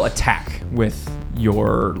still attack with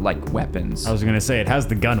your like weapons. I was gonna say it has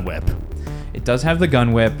the gun whip. It does have the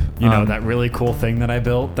gun whip. You know, that really cool thing that I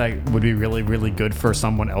built that would be really, really good for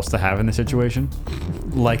someone else to have in the situation?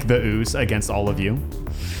 Like the ooze against all of you.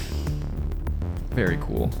 Very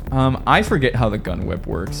cool. I forget how the gun whip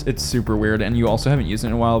works. It's super weird, and you also haven't used it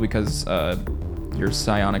in a while because your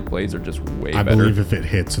psionic blades are just way I better. believe if it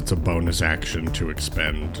hits, it's a bonus action to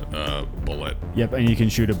expend a bullet. Yep, and you can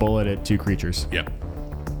shoot a bullet at 2 creatures Yep.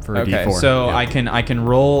 for a Okay, D4. so I can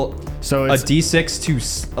roll So a it's D6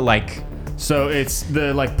 to like. So it's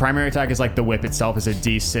the like primary attack is like the whip itself is a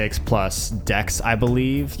D6 plus Dex, I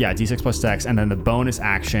believe. Yeah, D6 plus Dex, and then the bonus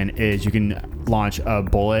action is you can launch a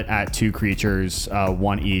bullet at 2 creatures,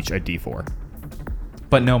 1 each, a D4.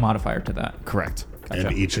 But no modifier to that. Correct. Gotcha.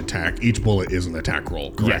 And each bullet is an attack roll,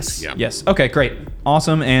 correct? Yes. Yeah. Yes. Okay. Great.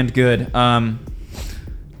 Awesome and good.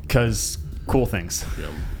 Because cool things.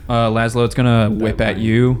 Laszlo, it's gonna whip at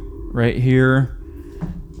you right here,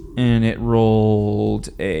 and it rolled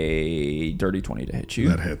a dirty 20 to hit you.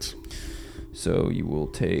 That hits. So you will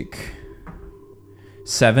take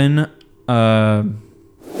 7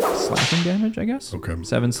 slashing damage, I guess. Okay.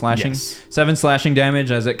 7 slashing. Yes. 7 slashing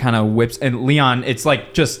damage as it kind of whips. And Leon, it's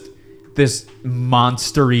like just this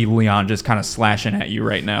monstery Leon just kind of slashing at you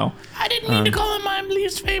right now. I didn't mean to call him my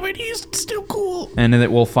least favorite. He's still cool. And then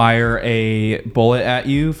it will fire a bullet at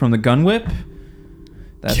you from the gun whip.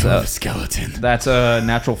 That's a skeleton. That's a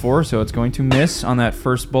natural 4, so it's going to miss on that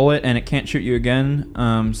first bullet, and it can't shoot you again.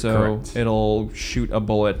 So Correct. it'll shoot a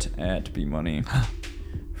bullet at B Money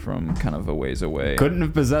from kind of a ways away. Couldn't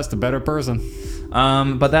have possessed a better person.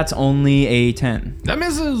 But that's only a 10. That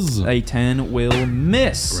misses. It A 10 will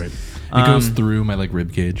miss. Great. goes through my like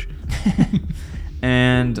rib cage.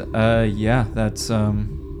 And yeah, that's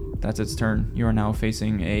its turn. You are now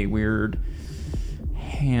facing a weird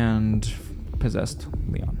hand possessed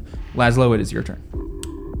Leon. Laszlo, it is your turn.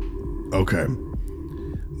 Okay.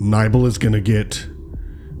 Nibel is going to get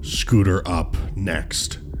Scooter up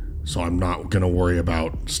next, so I'm not going to worry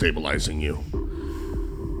about stabilizing you.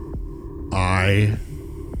 I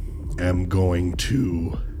am going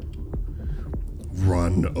to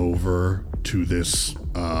run over to this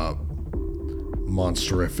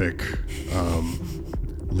monsterific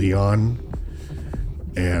Leon,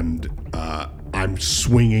 and I'm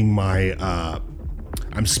swinging my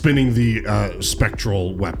I'm spinning the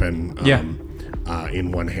spectral weapon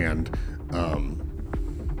in one hand.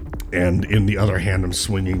 And in the other hand, I'm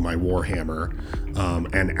swinging my warhammer.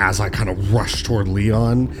 And as I kind of rush toward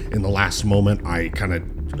Leon, in the last moment, I kind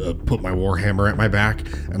of put my warhammer at my back,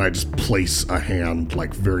 and I just place a hand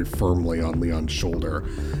like very firmly on Leon's shoulder,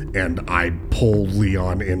 and I pull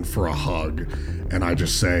Leon in for a hug, and I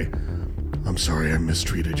just say, "I'm sorry I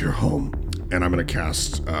mistreated your home," and I'm gonna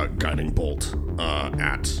cast Guiding Bolt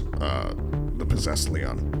at the possessed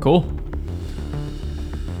Leon. Cool.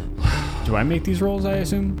 Do I make these rolls, I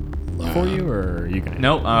assume? For you, or are you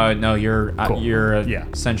gonna? No, you're Cool. you're Yeah.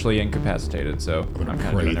 essentially incapacitated, so I'm kind of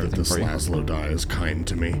Pray doing that everything this for you. Laszlo die is kind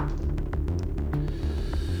to me.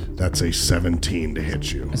 That's a 17 to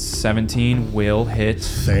hit you. 17 will hit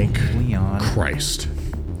Thank Leon. Christ.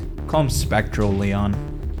 Call him Spectral Leon.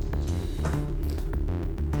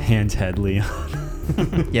 Handhead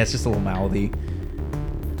Leon. Yeah, it's just a little mouthy.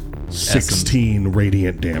 16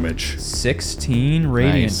 radiant damage. 16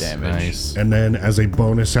 radiant Nice, damage. Nice. And then as a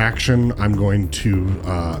bonus action, I'm going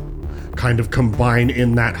to kind of combine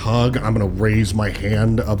in that hug. I'm going to raise my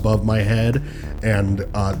hand above my head, and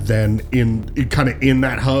then in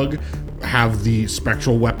that hug, have the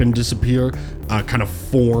spectral weapon disappear, kind of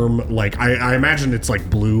form like I imagine it's like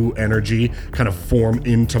blue energy kind of form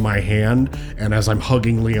into my hand, and as I'm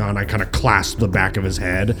hugging Leon, I kind of clasp the back of his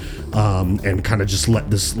head, and kind of just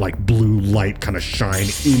let this like blue light kind of shine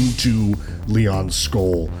into Leon's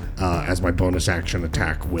skull as my bonus action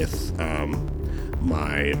attack with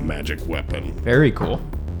my magic weapon. Very cool.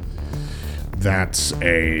 That's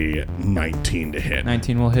a 19 to hit.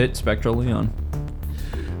 19 will hit Spectral Leon.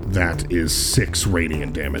 That is 6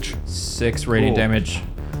 radiant damage. 6 radiant Cool. damage.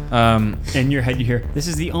 In your head, you hear, "This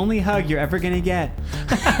is the only hug you're ever gonna get."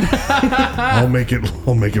 I'll make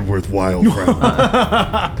it worthwhile,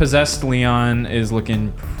 friend. Possessed Leon is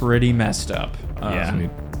looking pretty messed up. Yeah.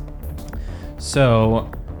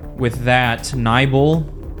 So, with that, Nibel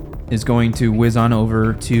is going to whiz on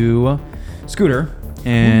over to Scooter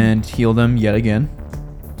and heal them yet again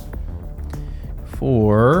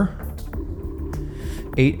for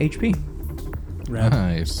 8 HP.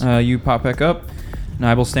 Nice. You pop back up.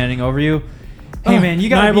 Nibel standing over you. Hey, man, you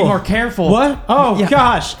gotta be Nibel. more careful. What? Oh, Yeah.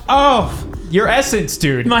 gosh. Oh, Your essence,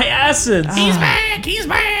 dude. my essence. He's back! He's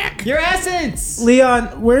back! Your essence.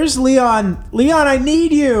 Leon, where's Leon? Leon, I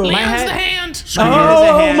need you. Leon's the hand!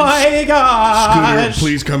 Oh, my gosh. Scooter,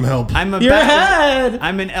 please come help. I'm a Your bat- head.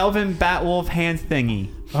 I'm an elven batwolf hand thingy.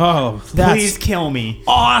 Oh, that's Please kill me.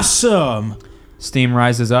 awesome. Steam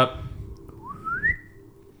rises up.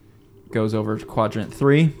 Goes over to quadrant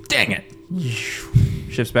 3. Dang it.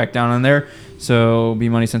 Shifts back down on there. So, be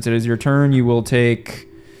money since it is your turn. You will take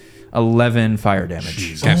 11 fire damage.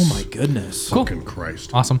 Jesus. Oh, my goodness. Fucking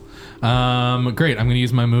Christ. Awesome. Great. I'm going to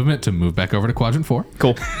use my movement to move back over to quadrant 4.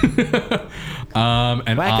 Cool.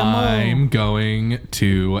 And Whack-a-mole. I'm going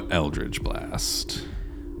to Eldritch Blast.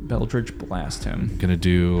 Beldridge blast him. Gonna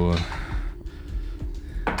do.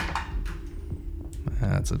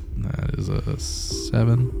 That is a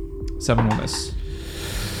 7. 7 will miss.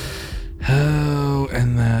 Oh,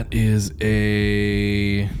 and that is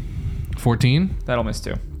a 14. That'll miss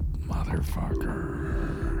too.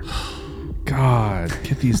 Motherfucker. God,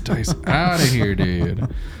 get these dice out of here, dude. Do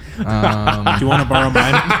you want to borrow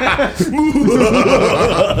mine?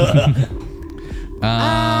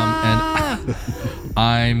 And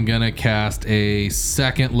I'm gonna cast a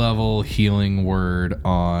 2nd level healing word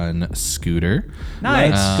on Scooter.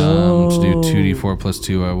 Nice. To do 2d4 plus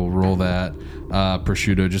 2, I will roll that.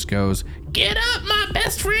 Prosciutto just goes, Get up, my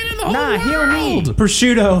best friend in the whole Nah, world! heal me.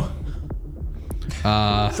 Prosciutto.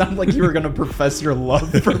 Sounds like you were gonna profess your love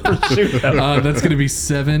for prosciutto. that's gonna be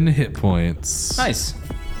 7 hit points. Nice.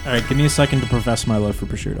 All right, give me a second to profess my love for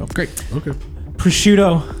prosciutto. Great. Okay.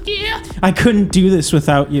 Prosciutto, Yeah, I couldn't do this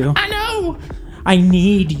without you. I know! I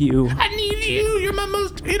need you. I need you! You're my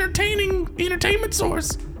most entertainment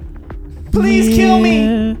source! Please kill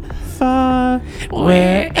me. Far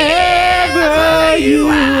Wherever you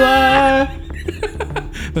are.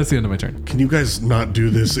 That's the end of my turn. Can you guys not do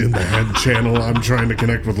this in the head channel? I'm trying to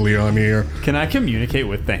connect with Leon here. Can I communicate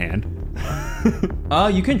with the hand?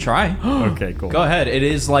 You can try. Okay, cool. Go ahead. It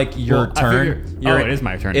is like your Well, I turn. figure- it is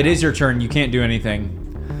my turn It now. is your turn. You can't do anything,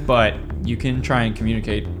 but you can try and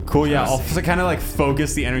communicate. Cool, yeah. I'll kind of like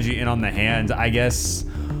focus the energy in on the hand, I guess.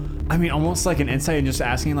 I mean, almost like an insight and just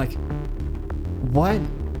asking, like, what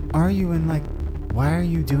are you and like, why are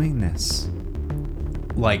you doing this?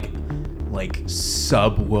 Like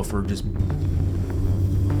subwoofer just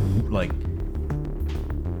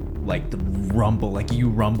like the rumble, like you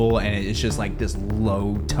rumble, and it's just like this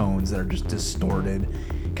low tones that are just distorted.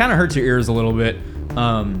 Kind of hurts your ears a little bit,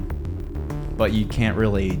 but but you can't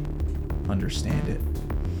really understand it.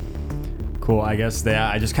 Cool. I guess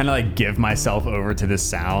I just kind of like give myself over to this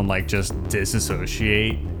sound, like just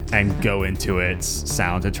disassociate and go into its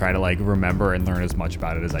sound to try to like remember and learn as much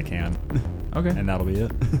about it as I can. Okay. And that'll be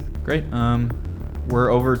it. Great.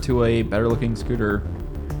 We're over to a better looking Scooter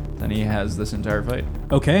than he has this entire fight.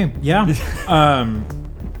 Okay, yeah.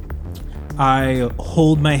 I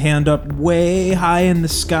hold my hand up way high in the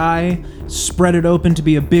sky, spread it open to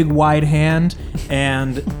be a big wide hand,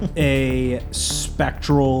 and a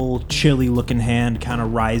spectral, chilly-looking hand kind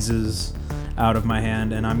of rises out of my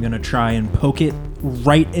hand, and I'm going to try and poke it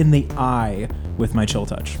right in the eye with my chill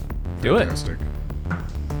touch. Do it. Fantastic.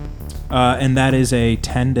 And that is a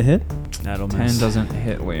 10 to hit. That'll 10 miss. doesn't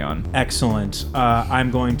hit Leon. Excellent. I'm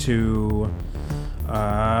going to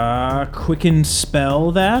quicken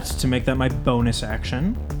spell that to make that my bonus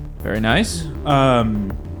action. Very nice.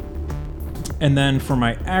 And then for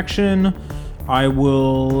my action, I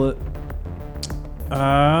will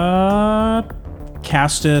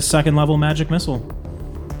cast a second level magic missile.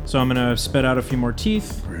 So I'm going to spit out a few more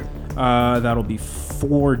teeth. That'll be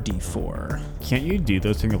 4d4. Can't you do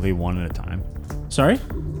those technically one at a time? Sorry?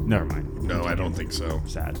 Never mind. No, I don't think so.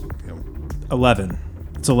 Sad. 11.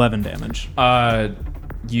 It's 11 damage.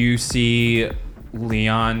 You see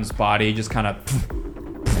Leon's body just kind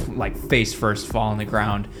of like face first fall on the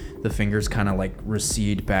ground. The fingers kind of like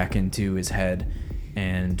recede back into his head,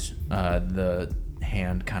 and the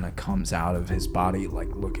hand kind of comes out of his body, like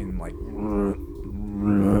looking like,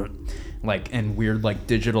 and weird like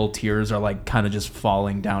digital tears are like kind of just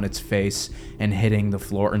falling down its face and hitting the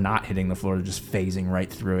floor, or not hitting the floor, just phasing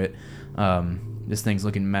right through it. This thing's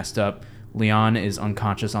looking messed up. Leon is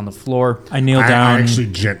unconscious on the floor. I kneel down. I actually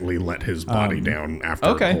gently let his body down after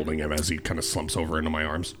okay. holding him as he kind of slumps over into my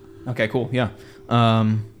arms. Okay, cool. Yeah.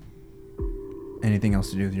 Anything else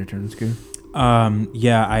to do with your turn, Scooter?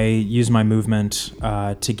 Yeah, I use my movement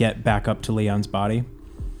to get back up to Leon's body.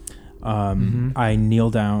 I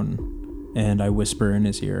kneel down and I whisper in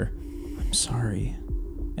his ear, "I'm sorry,"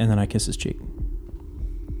 and then I kiss his cheek.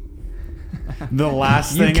 The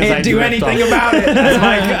last You thing can't is I do drift anything off. about it.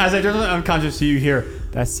 As I drift unconscious, you hear,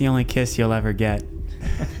 "That's the only kiss you'll ever get."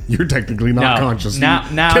 You're technically not No, conscious. now-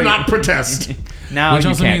 you now cannot you- protest. Now Which you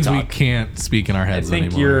also can't means we talk. can't speak in our I heads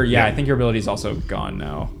think anymore. I think your ability's also gone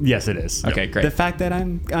now. Yes, it is. Okay, great. The fact that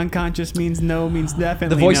I'm unconscious means definitely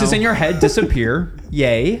The voices no. in your head disappear.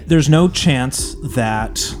 Yay. There's no chance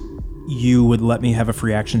that you would let me have a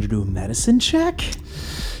free action to do a medicine check?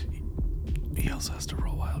 He also has to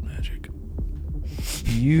roll wild magic.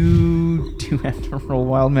 You do have to roll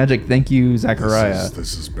wild magic. Thank you, Zachariah.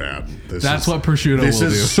 This is bad. That's what prosciutto This will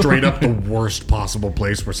is do. straight up the worst possible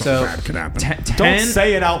place where something So, bad could happen. 10, Don't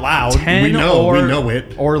say it out loud. 10 We know- or, we know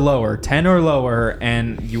it. Or lower. 10 or lower,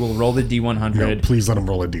 and you will roll the D100. No, please let him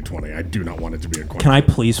roll a d20. I do not want it to be a coin. Can I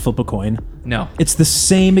please flip a coin? No. It's the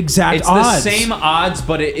same exact It's odds. the same odds,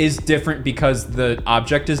 but it is different because the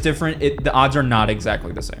object is different. The odds are not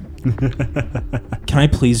exactly the same. Can I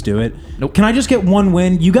please do it? Nope. Can I just get one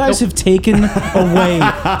win? You guys have taken away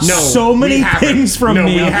so many we haven't. things from No,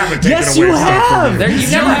 me. we haven't taken Yes, away you stuff from have. you.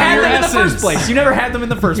 You never had your them in the essence. first place. You never had them in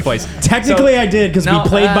the first place. Technically, I did because we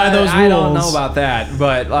played by those rules. I don't know about that,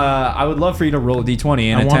 but I would love for you to roll a D20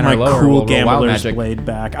 and I a want 10 my or lower. cool We'll roll wild gambler's magic. blade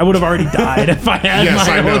back. I would have already died if I had Yes,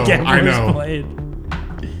 my I know, old gambler's I know. blade.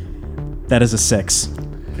 That is a 6.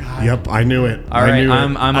 Yep, I knew it. All right, I knew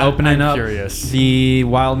I'm opening I'm up curious. the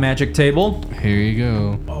wild magic table. Here you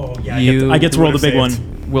go. Oh yeah, You I get to roll the big would've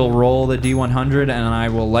one. We'll roll the D100, and I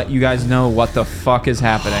will let you guys know what the fuck is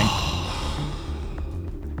happening.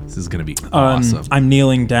 This is gonna be awesome. I'm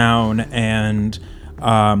kneeling down and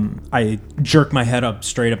I jerk my head up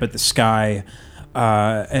straight up at the sky.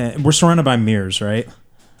 And we're surrounded by mirrors, right?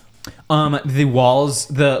 The walls,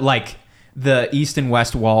 the east and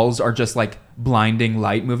west walls are just like blinding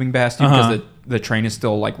light moving past you because the train is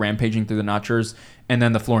still like rampaging through the notchers, and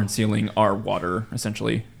then the floor and ceiling are water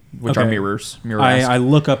essentially, which are Okay. mirrors. I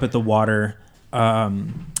look up at the water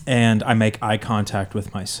and I make eye contact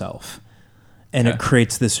with myself. And it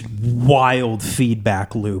creates this wild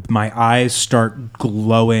feedback loop. My eyes start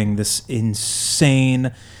glowing. This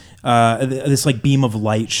insane, this like beam of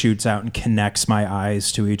light shoots out and connects my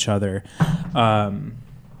eyes to each other. And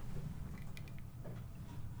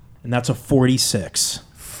that's a 46.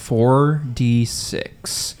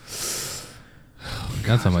 4d6.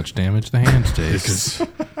 That's how much damage the hand takes.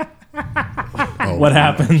 Oh, What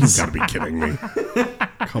happens? You gotta be kidding me.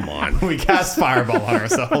 Come on. We cast fireball on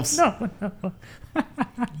ourselves.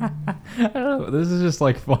 This is just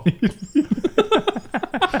like funny.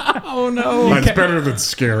 Oh no! That's better than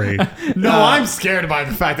scary. No, I'm scared by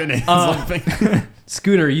the fact that Nathan's laughing.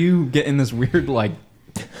 Scooter, you get in this weird like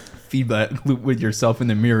feedback loop with yourself in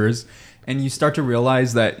the mirrors, and you start to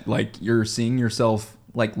realize that like you're seeing yourself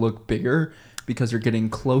like look bigger because you're getting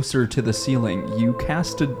closer to the ceiling. You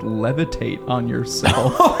casted levitate on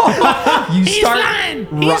yourself. He's flying!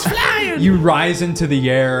 He's flying! You rise into the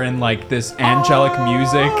air and like this angelic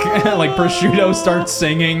music, like prosciutto starts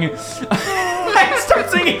singing.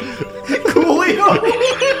 Starts singing Coolio.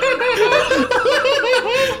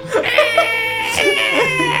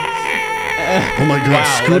 Oh my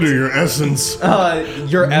god, Scooter, your essence.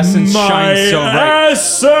 Your essence shines so bright.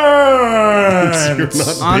 You're not bigger.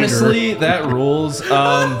 Honestly, that rules.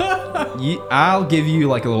 I'll give you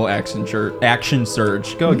like a little action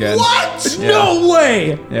surge. Go again. What? Yeah. No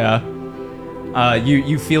way! Yeah.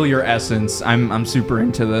 You feel your essence. I'm super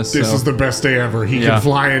into this. This so. is the best day ever. He Yeah. can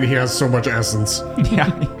fly and he has so much essence.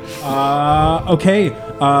 Yeah. Okay.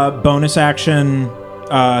 Bonus action.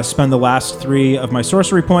 Spend the last 3 of my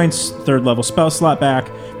sorcery points. 3rd level spell slot back.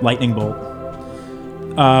 Lightning bolt.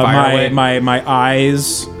 Fire away. My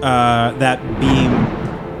eyes. That beam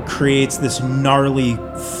creates this gnarly,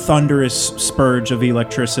 thunderous spurge of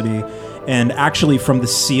electricity, and actually from the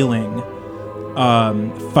ceiling,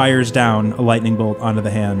 fires down a lightning bolt onto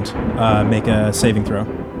the hand. Make a saving throw.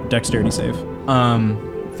 Dexterity save.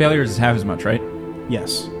 Failures have as much, right?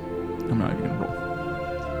 Yes. I'm not even gonna roll.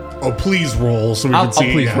 Oh, please roll so we I'll can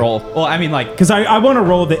see. please roll. Well, I mean, like, Because I want to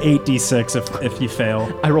roll the 8d6 if you fail.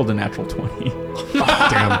 I rolled a natural 20.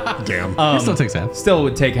 Damn. It still takes half. Still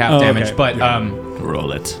would take half Oh, damage, okay. but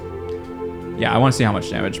Roll it. yeah, I want to see how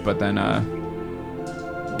much damage. But then we'll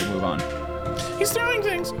move on. He's throwing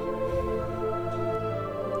things.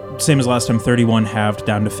 Same as last time, 31 halved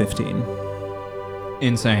down to 15.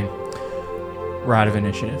 Insane. We're out of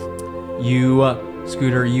initiative. You,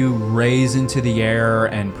 Scooter, you raise into the air,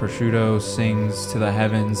 and prosciutto sings to the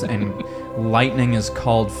heavens, and lightning is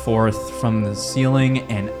called forth from the ceiling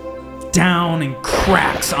and down and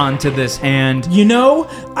cracks onto this hand. You know,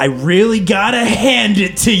 I really gotta hand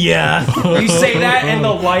it to ya. You say that, and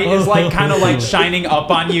the light is like kind of like shining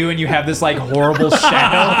up on you, and you have this like horrible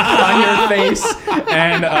shadow on your face,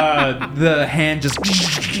 and the hand just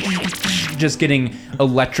getting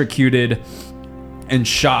electrocuted and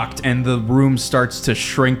shocked, and the room starts to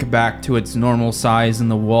shrink back to its normal size,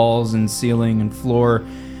 and the walls and ceiling and floor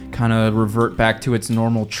kind of revert back to its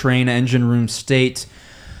normal train engine room state.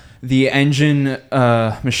 The engine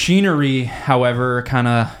machinery, however, kind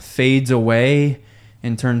of fades away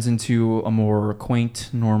and turns into a more quaint,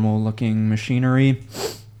 normal-looking machinery.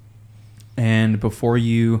 And before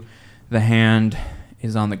you, the hand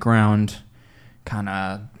is on the ground, kind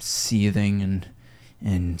of seething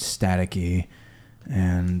and staticky,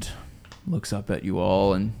 and looks up at you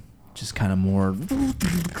all and just kind of more...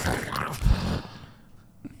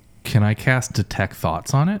 Can I cast Detect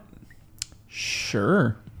Thoughts on it?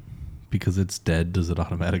 Sure. Because it's dead, does it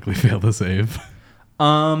automatically fail the save?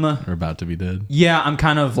 Or about to be dead? Yeah, I'm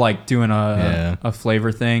kind of like doing Yeah. a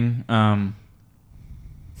flavor thing. I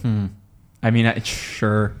mean,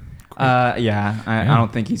 sure. Yeah, I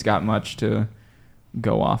don't think he's got much to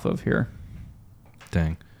go off of here.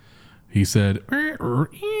 Dang. He said, True.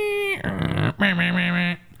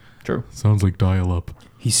 sounds like dial-up.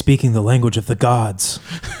 He's speaking the language of the gods.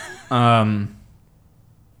 My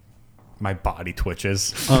body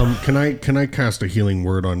twitches. Can I cast a healing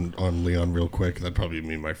word on Leon real quick? That'd probably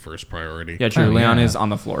be my first priority. Yeah, true. Oh, Leon yeah. is on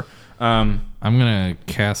the floor. I'm going to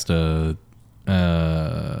cast a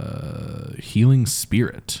Healing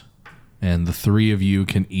Spirit. And the 3 of you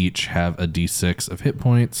can each have a d6 of hit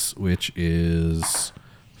points, which is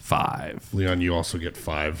 5. Leon, you also get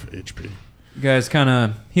 5 HP. You guys kind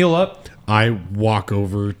of heal up. I walk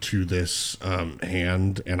over to this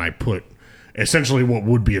hand and I put essentially what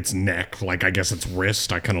would be its neck, like I guess its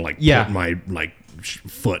wrist. I kind of like Yeah. put my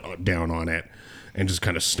foot down on it and just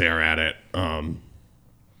kind of stare at it. And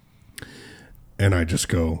I just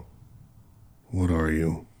go, "What are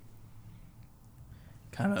you?"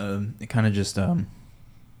 It kind of just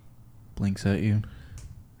blinks at you.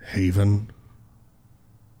 Haven,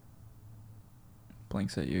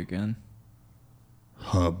 Blinks at you again.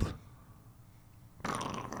 Hub.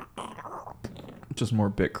 Just more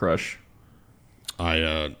bit crush.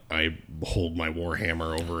 I hold my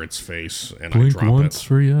warhammer over its face and Blink I drop once it.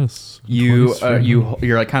 for yes. You twice for no.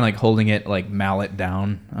 you're like kind of like holding it like mallet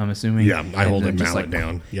down. I'm assuming. Yeah, I And hold then it just, mallet like,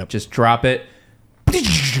 down. Yep. Just drop it.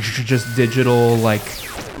 Just digital like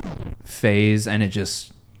phase, and it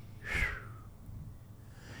just.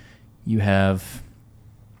 You have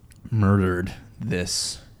murdered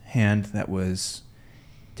this hand that was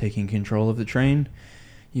taking control of the train.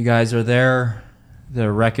 You guys are there.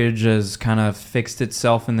 The wreckage has kind of fixed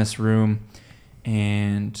itself in this room,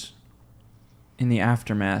 and in the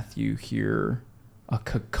aftermath, you hear a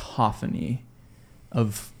cacophony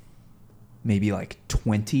of maybe like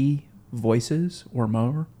 20 voices or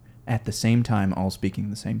more at the same time, all speaking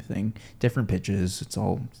the same thing, different pitches. It's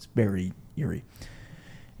very eerie,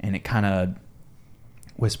 and it kind of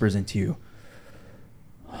whispers into you.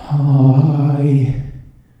 Hi.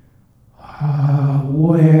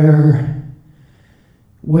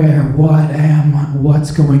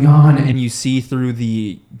 What's going on? And you see through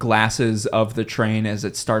the glasses of the train as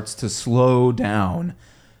it starts to slow down,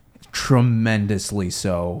 tremendously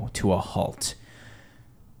so, to a halt.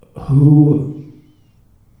 Who's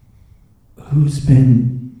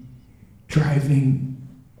been driving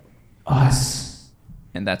us?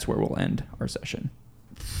 And that's where we'll end our session.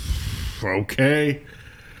 Okay.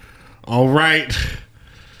 All right.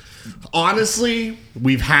 Honestly,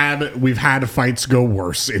 we've had fights go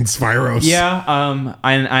worse in Sphairos. Yeah,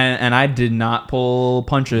 I did not pull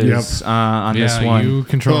punches on this one. You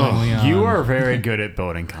control Leon. You are very good at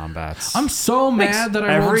building combats. I'm so mad that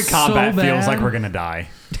I Every rolled combat so feels bad. like we're gonna die.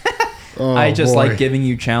 I just boy. like giving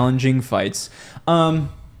you challenging fights.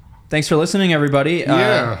 Thanks for listening, everybody.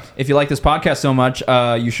 Yeah. If you like this podcast so much,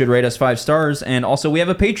 you should rate us 5 stars. And also, we have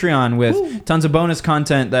a Patreon with tons of bonus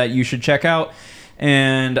content that you should check out.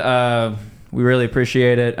 And we really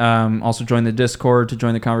appreciate it. Also, join the Discord to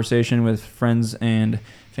join the conversation with friends and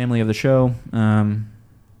family of the show.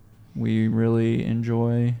 We really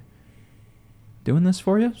enjoy doing this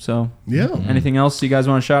for you. So, Yeah. anything else you guys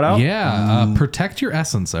want to shout out? Yeah, protect your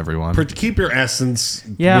essence, everyone. Keep your essence.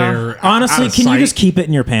 Yeah. Where, Honestly, out of can you sight. just keep it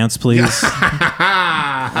in your pants, please?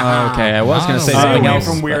 Okay, I was going to say Stay Stay something away else.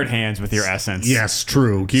 from but weird hands with your essence. Yes,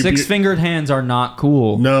 true. Keep your- Six-fingered hands are not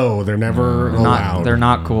cool. No, they're never allowed. They're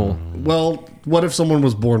not cool. Well, what if someone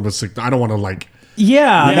was born with six? I don't want to like.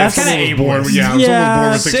 Yeah, that's that's kinda If someone was born, Yeah. if someone was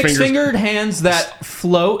born with 6 fingers. Six-fingered hands that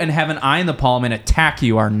float and have an eye in the palm and attack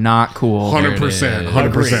you are not cool. 100%,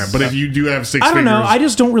 100%. But if you do have 6 I don't fingers, know. I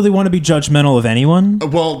just don't really want to be judgmental of anyone,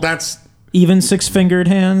 well, that's even 6-fingered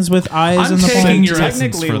hands with eyes I'm in the taking palm. your essence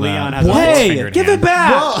Technically, for Leon that. has a Hey, four-fingered give hand. it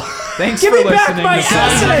back! Thanks Give for me back listening my to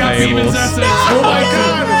Sons of essence! Fables. oh my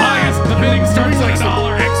god.